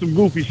 That's just on some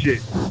goofy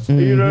shit.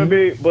 You know what I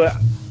mean? But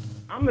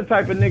I'm the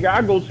type of nigga,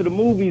 I go to the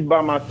movies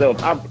by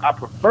myself. I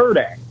prefer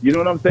that. You know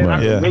what I'm saying? I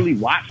can really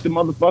watch the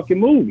motherfucking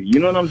movie. You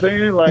know what I'm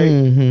saying? Like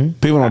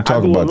people don't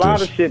talk about this. I do a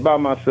lot of shit by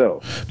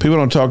myself. People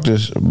don't talk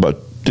this, but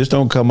this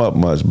don't come up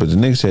much. But the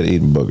nigga said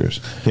eating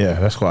boogers. Yeah,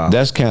 that's wild.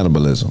 That's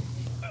cannibalism.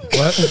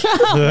 What?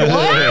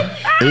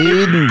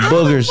 Eating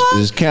boogers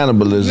is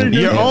cannibalism.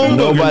 Your own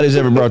Nobody's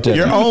ever brought that.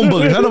 Your own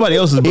boogers, not nobody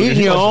else's boogers.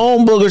 Eating your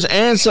own boogers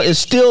and so it's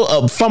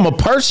still from a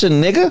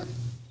person, nigga.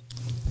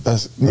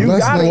 You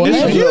got it.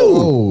 This is you.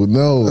 Oh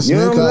no! You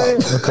know what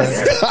I'm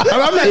saying?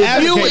 I'm not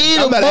If you eat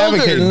a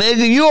booger,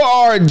 nigga, you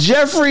are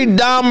Jeffrey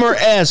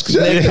Dahmer-esque,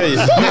 nigga. You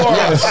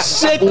are a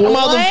sick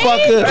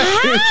motherfucker.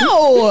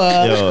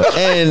 How?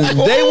 And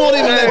they won't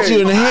even let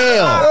you in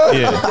hell.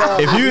 Yeah.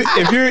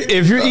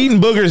 If you're eating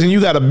boogers and you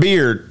got a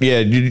beard,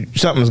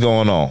 something's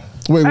going on.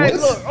 Wait, Hey, what?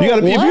 look, You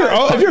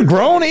gotta if you're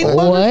grown eating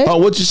boogers. Oh,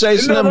 what you say,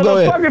 Slim? no, Go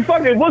ahead.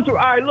 fuck it. All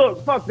right,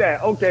 look, fuck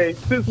that. Okay,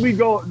 since we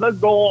go, let's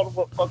go all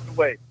the fucking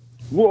way.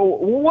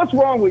 What's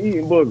wrong with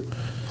eating boogers?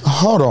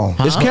 Hold on.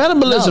 It's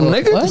cannibalism, No,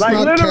 nigga. what? It's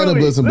not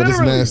cannibalism, but it's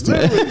nasty.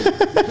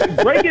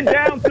 Break it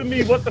down to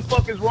me. What the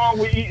fuck is wrong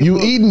with eating You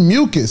boogers? eating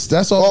mucus?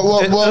 That's all.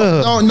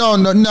 Well, no.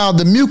 Now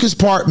the mucus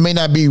part may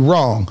not be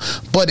wrong,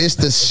 but it's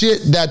the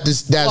shit that's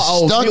stuck.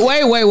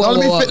 Wait. No,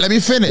 let me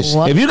finish.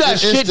 What? If you got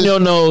shit in your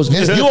nose,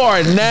 you are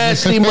a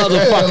nasty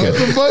motherfucker.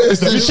 It's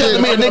the You telling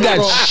shit. me a nigga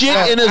got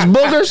shit in his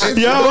boogers?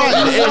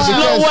 There's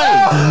no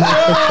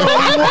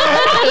way.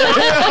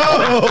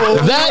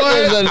 That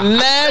is a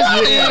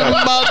nasty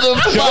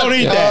motherfucker. Don't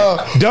eat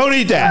that. Don't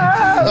eat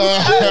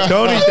that.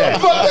 Don't eat that.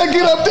 Fuck that!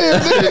 Get up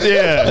there.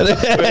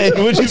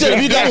 Yeah. What He said,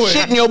 if you got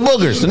shit in your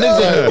boogers. The nigga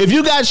said, if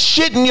you got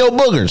shit in your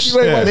boogers.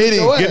 Yeah.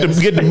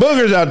 Get the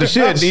boogers out the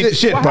shit. Eat the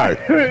shit part.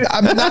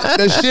 I'm not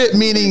the shit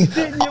meaning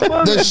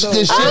the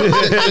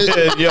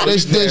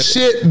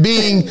shit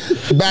being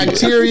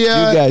bacteria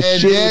You got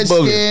and shit dead and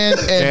boogers.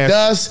 skin and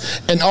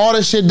dust and all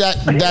the shit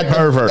that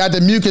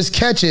the mucus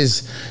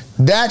catches.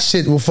 That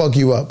shit will fuck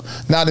you up.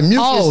 Now the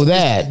mucus,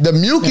 the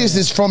mucus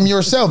is from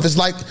yourself. It's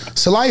like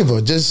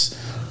saliva, just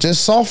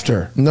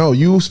softer. No,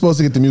 you supposed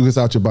to get the mucus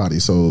out your body.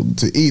 So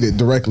to eat it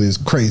directly is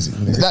crazy.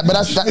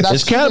 That's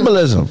It's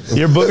cannibalism.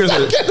 Your boogers.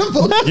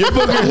 Your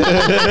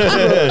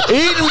boogers.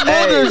 Eating boogers.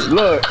 Hey,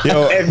 look,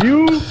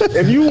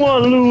 if you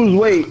want to lose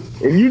weight,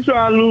 if you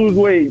try to lose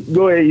weight,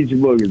 go ahead and eat your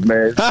boogers,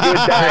 man. It's a good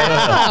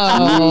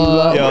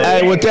diet.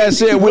 Hey, with that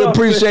said, we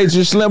appreciate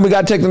you, Slim. We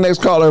got to take the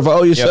next caller. If I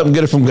owe you something,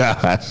 get it from God.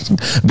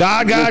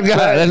 God.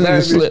 That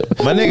nigga Slim.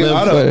 My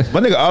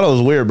nigga Otto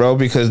is weird, bro,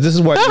 because this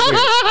is why you're weird.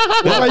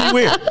 This is why you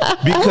weird.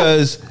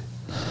 Because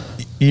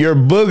your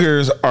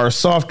boogers are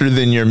softer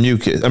than your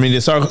mucus. I mean,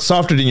 it's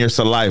softer than your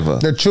saliva.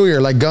 They're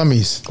chewier, like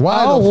gummies.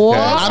 Why? Oh, the wow.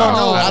 fuck? I don't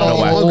know. I don't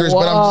eat boogers,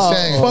 but I'm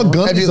just saying. Fuck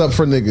gummies up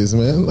for niggas,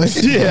 man. Like,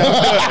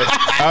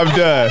 I'm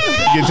done.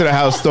 Get to the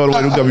house, throw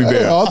away the gummy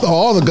bear.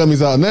 all the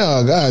gummies out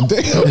now. God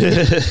damn.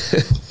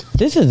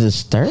 This is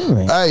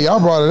disturbing. Hey, y'all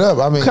brought it up.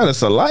 I mean, What kind of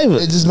saliva?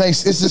 it just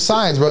makes it's just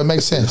science, bro. It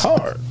makes sense.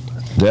 Hard.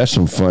 That's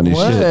some funny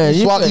What? shit.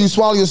 You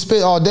swallow your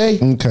spit all day.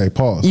 Okay,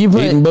 pause. You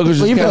put Eating boogers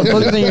is you put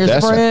cannibalism. boogers in your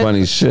That's some spread.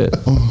 funny shit.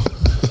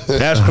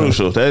 That's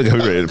crucial. That's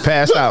gonna be ready to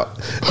pass out.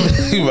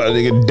 You about to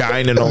nigga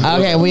dining on.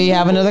 Okay, we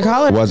have another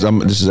caller. This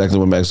is exactly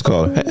what Max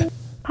called. Hey,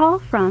 Call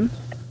from.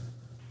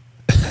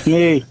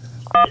 Me.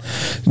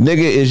 nigga,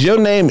 is your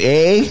name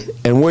A?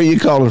 And where you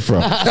calling from?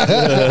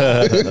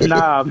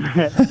 Nah,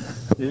 man.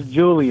 It's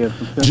Julian.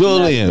 From Cincinnati,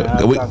 Julian,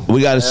 man.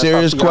 we got a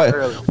serious question.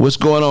 What's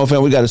going on,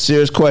 fam? We got a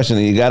serious question,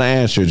 and you got to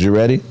answer it. You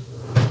ready?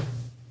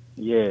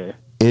 Yeah.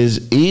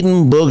 Is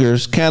eating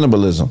boogers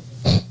cannibalism?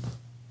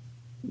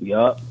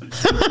 Yup.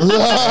 Smart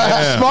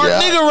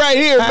nigga right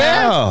here,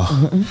 man.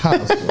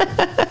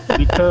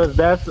 Because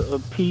that's a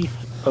piece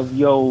of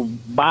your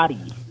body.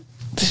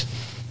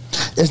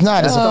 It's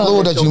not. It's a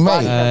fluid that you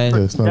make.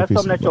 That's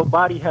something that your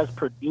body has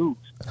produced.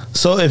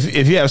 So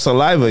if you have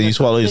saliva, you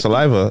swallow your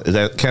saliva. Is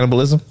that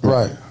cannibalism?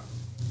 Right.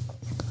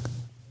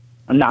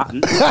 Not.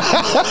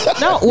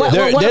 No, what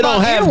They about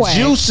don't have airway?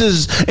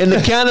 juices in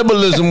the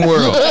cannibalism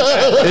world.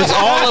 It's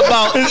all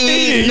about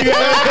eating.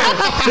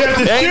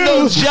 Ain't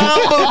no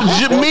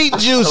jumbo meat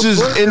juices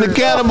in the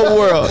cannibal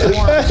world.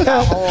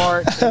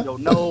 Hard in your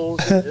nose.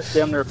 It's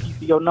damn near a piece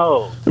of your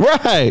nose.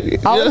 Right.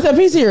 Oh, it's a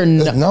piece of your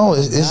nose. No,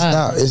 it's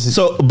not. It's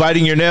So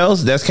biting your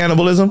nails, that's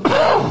cannibalism?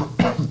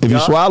 If you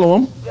swallow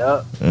them.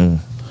 Yup.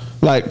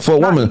 Like for a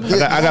woman,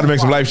 I got to make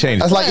some life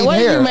changes. That's like What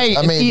eating do hair. you make?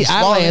 I mean, Eat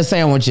swallowing- eyelash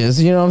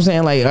sandwiches. You know what I'm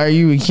saying? Like, are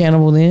you a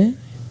cannibal then?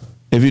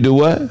 if you do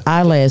what?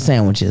 Eyelash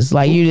sandwiches.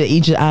 Like you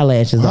eat your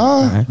eyelashes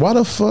all the time. Why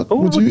the fuck Who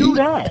would would you do eat?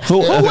 that? Who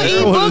would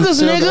eat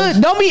boogers,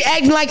 nigga? Don't be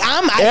acting like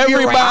I'm.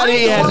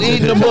 Everybody has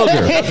eaten a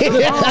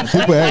booger.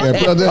 People hang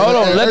out. Hold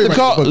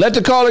on, let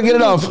the caller get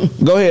it off.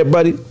 Go ahead,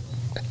 buddy.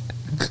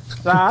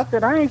 Nah, I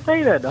said I ain't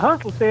say that. The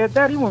hustle said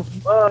that. He was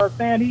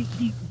saying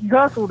he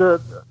hustled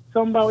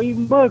something about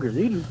eating burgers.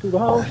 He just threw the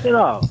whole shit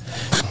off.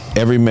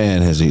 Every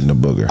man has eaten a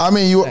booger. I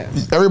mean,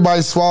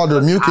 everybody swallowed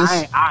their mucus.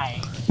 I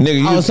ain't. Nigga,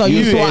 you, Oh, so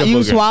you ate a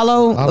booger.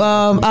 swallow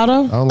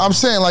Otto? I'm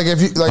saying, like,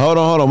 if you like, Hold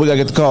on. We gotta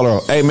get the caller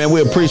on. Hey man, we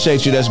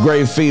appreciate you. That's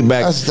great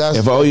feedback. That's-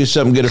 if I owe you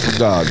something, get it from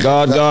God.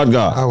 God.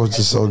 I was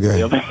just so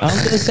gay. I'm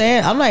just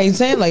saying. I'm not even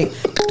saying like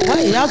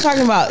what y'all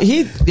talking about.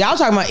 Y'all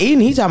talking about eating.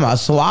 He talking about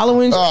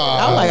swallowing.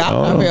 I'm like, I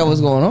don't know what's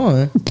going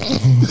on.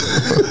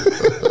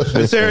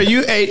 Sarah,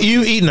 you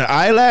eating an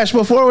eyelash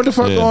before? What the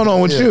fuck going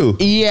on with you?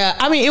 Yeah,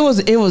 I mean it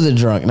was a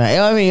drunk night.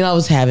 I mean I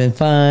was having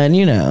fun,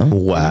 you know.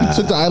 Wow. You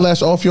took the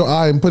eyelash off your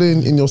eye and put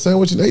it in your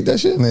sandwich and ate that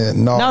shit?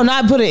 Man, no. No,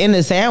 not put it in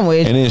the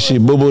sandwich. And then she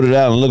boo-booed it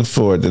out and looked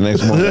for it the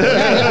next morning.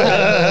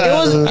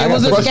 It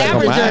was a brush that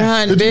on scavenger my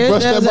hunt, Did you bitch.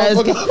 brush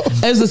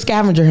that It was a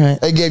scavenger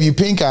hunt. They gave you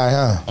pink eye,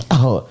 huh?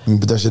 Oh, You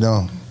put that shit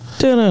on.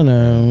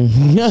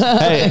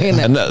 Hey,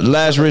 and the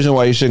last reason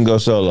why you shouldn't go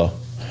solo.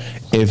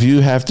 If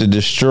you have to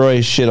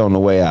destroy shit on the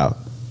way out,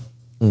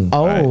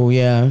 Oh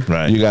yeah.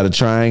 Right. you got to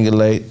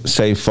triangulate,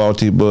 say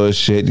faulty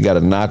bullshit. You got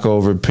to knock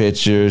over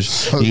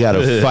pictures. You got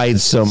to fight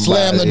somebody.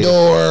 Slam the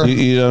door.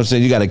 You know what I'm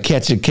saying? You got to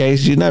catch a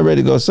case. You're not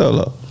ready to go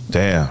solo.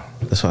 Damn.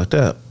 That's fucked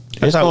up.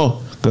 It's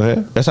on. Go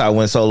ahead. That's how I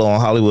went solo on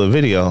Hollywood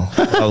Video.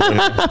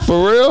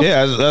 For real?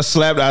 Yeah, I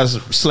slapped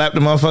the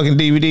motherfucking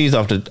DVDs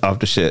off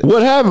the shit.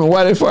 What happened?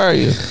 Why they fire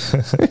you?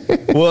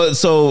 Well,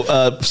 so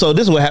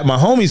this is what happened. My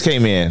homies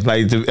came in.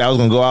 Like I was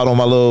gonna go out on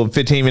my little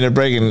 15-minute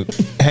break and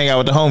hang out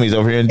with the homies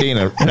over here in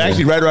Dina.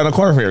 Actually, right around the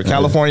corner from here,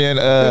 California.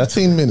 And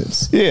 15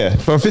 minutes. yeah,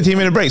 for a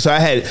 15-minute break. So I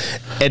had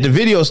at the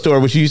video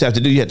store, which you used to have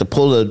to do, you had to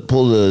pull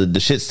the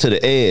shits to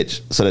the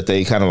edge so that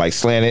they kind of like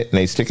slant it and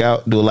they stick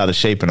out, do a lot of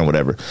shaping or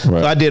whatever.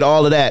 Right. So I did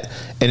all of that,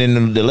 and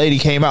then the lady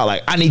came out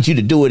like, I need you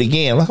to do it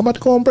again. I'm like, I'm about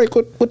to go on break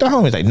with the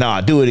homies. Like, nah,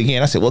 do it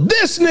again. I said, well,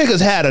 this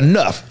nigga's had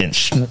enough, and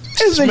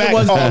smacked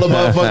was- all the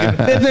motherfucking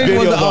This nigga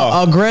was videos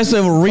off. an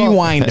aggressive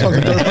rewinder.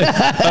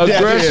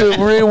 Aggressive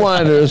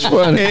rewinder is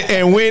funny.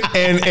 and went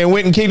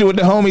and kicked it with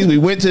the homies. We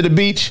went to the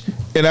beach,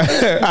 and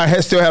I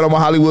had still had on my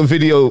Hollywood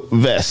Video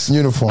vest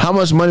Uniform. How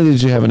much money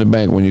did you have in the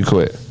bank when you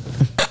quit?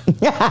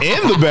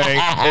 in the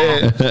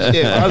bank.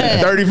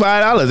 Probably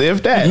 $35,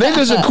 if that.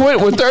 Niggas have quit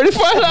with $35.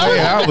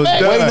 Yeah, I was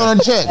done. Waiting on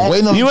a check.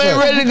 Waiting on You a check. ain't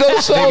ready to go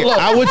solo.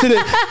 I went to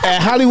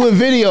at Hollywood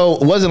Video.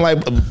 Wasn't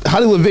like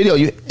Hollywood Video.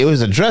 It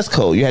was a dress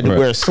code. You had to Right.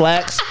 wear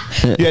slacks.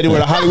 You had to wear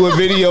the Hollywood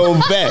Video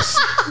vest.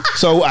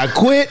 So I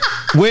quit.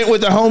 Went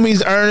with the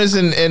homies Ernest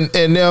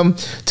and them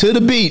to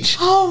the beach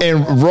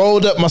and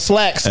rolled up my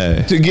slacks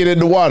Hey. to get in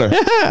the water.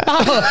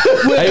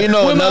 Hey, you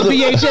know With my another.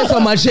 VHS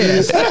on my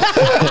chest.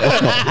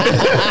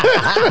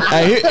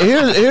 Hey,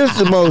 here's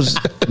the most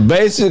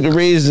basic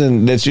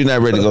reason that you're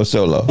not ready to go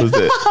solo. What's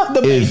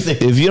that?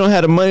 If you don't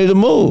have the money to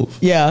move,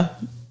 Yeah.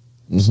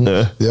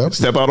 Yep.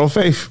 Step out on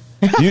faith.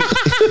 you,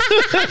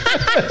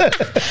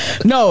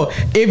 No,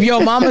 if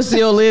your mama's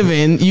still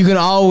living, you can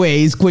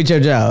always quit your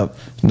job.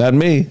 not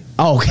me.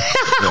 Oh,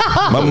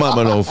 My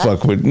mama don't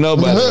fuck with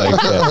nobody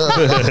like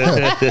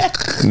that.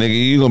 Nigga,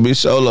 you gonna be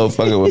solo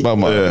fucking with my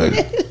mama.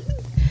 nigga.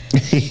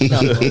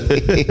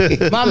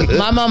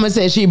 my mama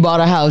said she bought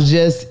a house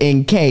just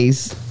in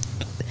case.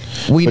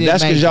 We But didn't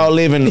that's make because it. y'all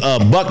live in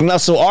Buck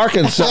Nussel,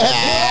 Arkansas.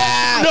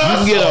 You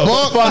can get a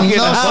Buck fucking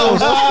Nussel.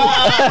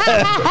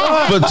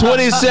 house for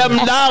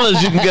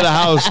 $27. You can get a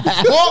house.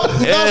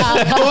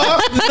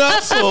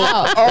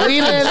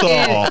 We live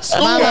in,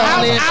 my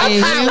mom lives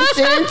in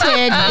Houston,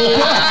 Texas,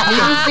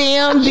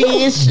 Museum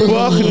District.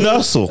 Buck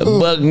Nussel.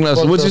 Buck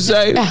Nussel. What you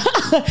say?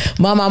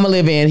 My mama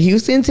live in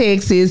Houston,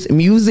 Texas,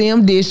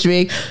 Museum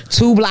District,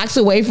 2 blocks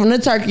away from the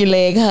Turkey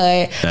Leg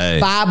Hut, Hey.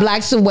 5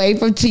 blocks away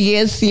from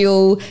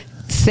TSU,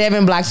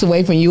 7 blocks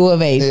away from U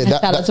of A. Yeah,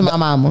 Shout out to my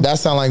mama. That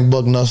sound like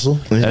Buck Nussel.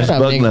 That's up,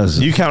 Buck nigga?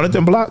 Nussel. You counted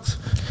them blocks?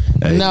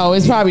 No,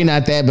 it's probably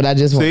not that, but I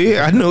just want. See,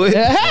 I knew it.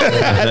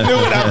 I knew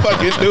it. I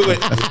fucking knew it.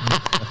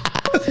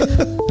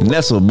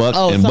 Nesselbuck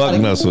Oh, and Buck somebody-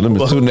 Nussel.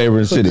 Them are 2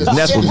 neighboring cities.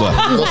 Nesselbuck.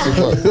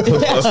 The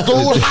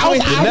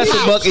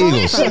Nesselbuck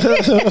Eagles.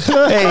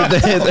 Hey,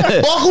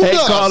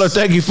 Nuss. caller,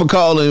 thank you for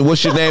calling.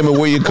 What's your name and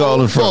where you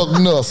calling from?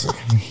 Buck Nussel.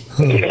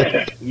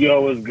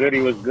 Yo, what's goody?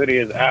 What's goody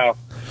is Al.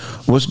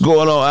 What's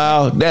going on,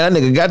 Al? Damn,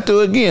 that nigga got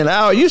through again.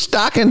 Al, are you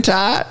stocking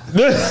tied? Is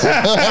this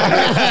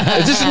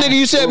the nigga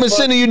you said been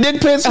sending you dick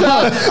pics? Secret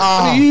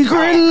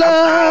Alexander.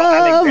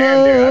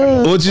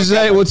 lover. What you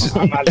say? What you?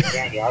 I'm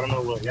Alexander. I don't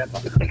know what y'all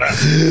talking about.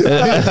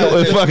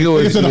 Fucking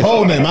with It's in the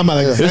whole name. I'm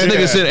like, This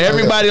nigga sent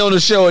everybody on the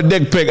show a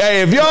dick pic.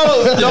 Hey, if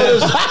y'all know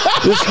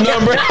this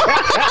number,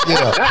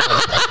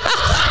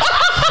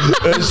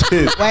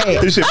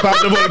 Wait. This shit popped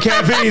up on the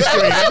caffeine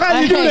screen. How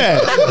do you do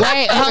that?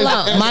 Wait, hold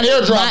on. My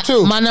airdrop,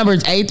 too. My number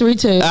is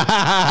 832.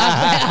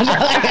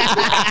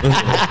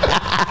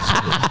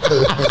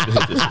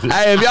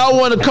 Hey, if y'all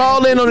want to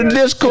call in on the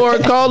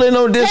Discord, call in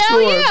on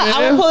Discord. Hell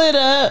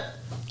yeah.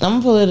 I'm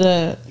gonna pull it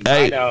up.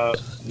 Hey,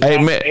 hey,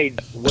 man. Hey,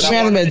 what She I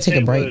has wanted to to take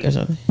say a break was, or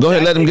something. Go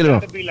ahead, let him get it on.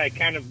 Gotta be like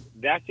kind of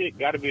that shit.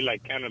 Got to be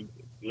like kind of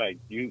like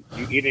you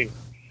eating.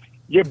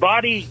 Your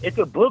body, it's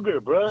a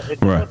booger, bro.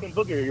 It's Right. a fucking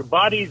booger. Your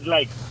body's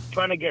like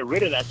trying to get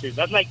rid of that shit.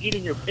 That's like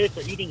eating your piss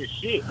or eating your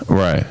shit.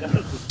 Right. That's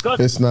just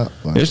disgusting. It's not.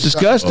 Like, It's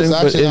disgusting, It's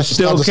but actually it's not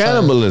still the same.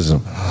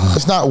 cannibalism.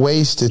 It's not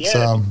waste. It's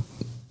Yeah.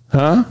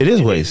 Huh? It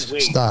is waste.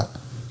 It's not.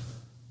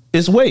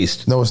 It's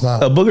waste. No, it's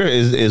not. A booger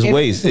is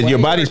waste. Your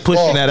body's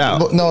pushing that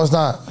out. No, it's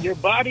not. Your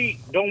body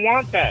don't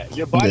want that.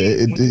 Your yeah, body.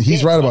 when you he's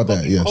get right about that.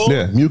 fucking Yes. cold,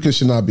 Yeah. Mucus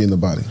should not be in the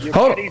body. Your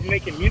Hold on. body's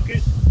making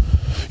mucus.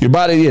 Your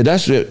body, yeah,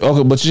 that's it.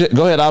 Okay, but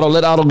go ahead, Otto.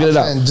 Let Otto get it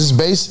out. And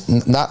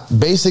just not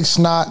basic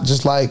snot,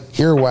 just like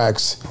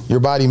earwax.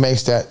 Your body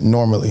makes that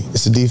normally.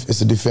 It's a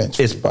defense.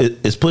 for your body.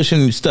 It's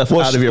pushing stuff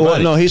out of your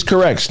body. No, he's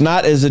correct.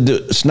 Snot is a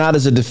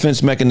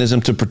defense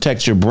mechanism to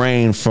protect your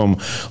brain from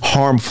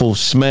harmful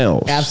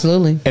smells.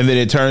 Absolutely. And then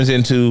it turns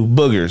into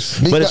boogers.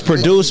 But it's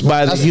produced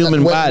by the That's-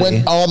 human when, body.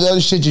 When all the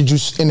other shit you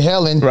just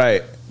inhaling,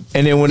 Right.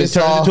 And then when it It's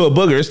turns all- into a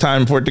booger, it's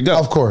time for it to go.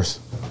 of course.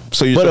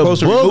 So you're But a supposed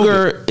to remove it.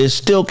 booger is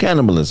still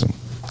cannibalism.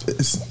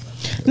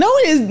 No,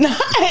 it is not.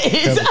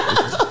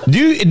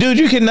 It's Dude,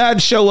 you cannot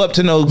show up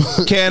to no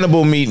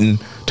cannibal meeting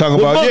talking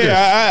about, boogers.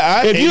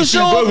 I If ate you two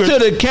show up boogers.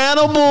 to the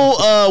cannibal,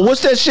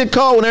 what's that shit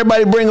called when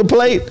everybody bring a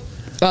plate?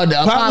 the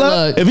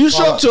potluck. If you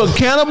show up to a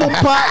cannibal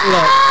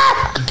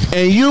potluck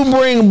and you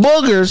bring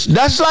boogers,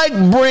 that's like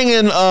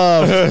bringing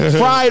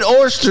fried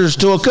oysters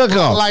to a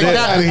cook-off. Like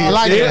that. I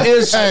like It that.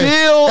 is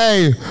still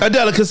a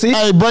delicacy.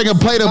 Hey, bring a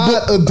plate of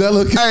A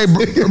delicate. Hey,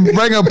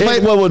 bring a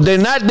plate. well, they're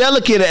not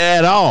delicate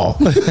at all.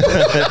 Bring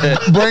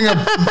a.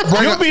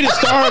 You'll be the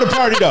star of the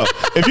party though.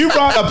 If you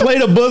brought a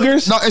plate of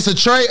boogers, No, it's a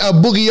tray of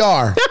boogie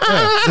R.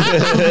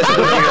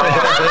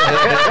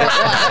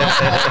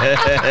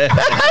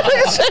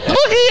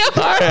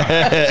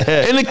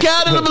 In the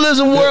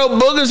cannibalism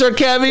world, boogers are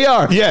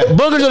caviar. Yeah.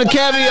 Boogers are the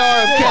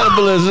caviar of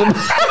cannibalism.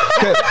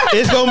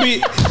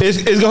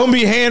 it's gonna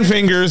be hand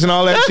fingers and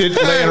all that shit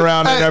laying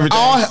around and everything.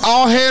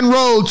 All hand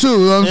rolled too.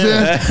 You know what I'm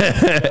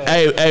saying?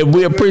 Hey,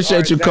 we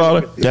appreciate you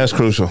calling. That's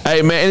crucial.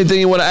 Hey, man, anything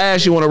you want to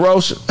ask, you want to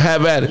roast,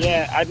 have at it.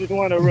 Yeah, I just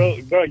want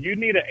to bro. You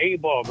need an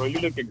 8-ball, bro. You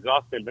look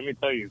exhausted. Let me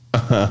tell you.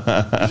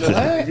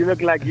 You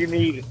look like you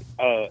need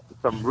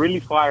some really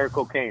fire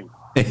cocaine.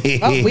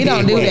 Oh, we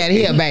don't do that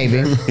here,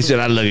 baby. He said,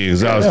 I look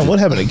exhausted. Man, what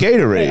happened to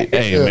Gatorade?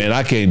 Hey, man,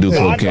 I can't do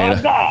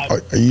cocaine.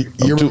 Are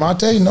you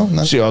Monte? No,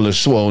 not. See all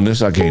this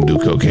swollenness, I can't do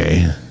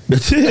cocaine.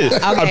 That's it.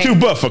 I'm Okay. too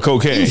buff for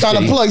cocaine. He's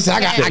trying to plug. He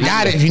said, I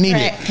got it if you need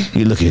it.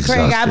 You look Craig,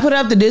 exhausted. I put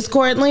up the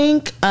Discord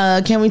link.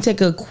 Can we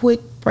take a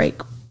quick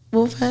break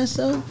real fast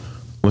though?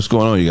 What's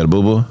going on? You got a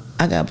boo-boo?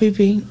 I got pee.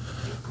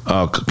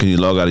 Can you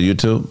log out of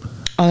YouTube?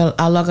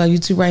 I'll log on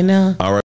YouTube right now. All right.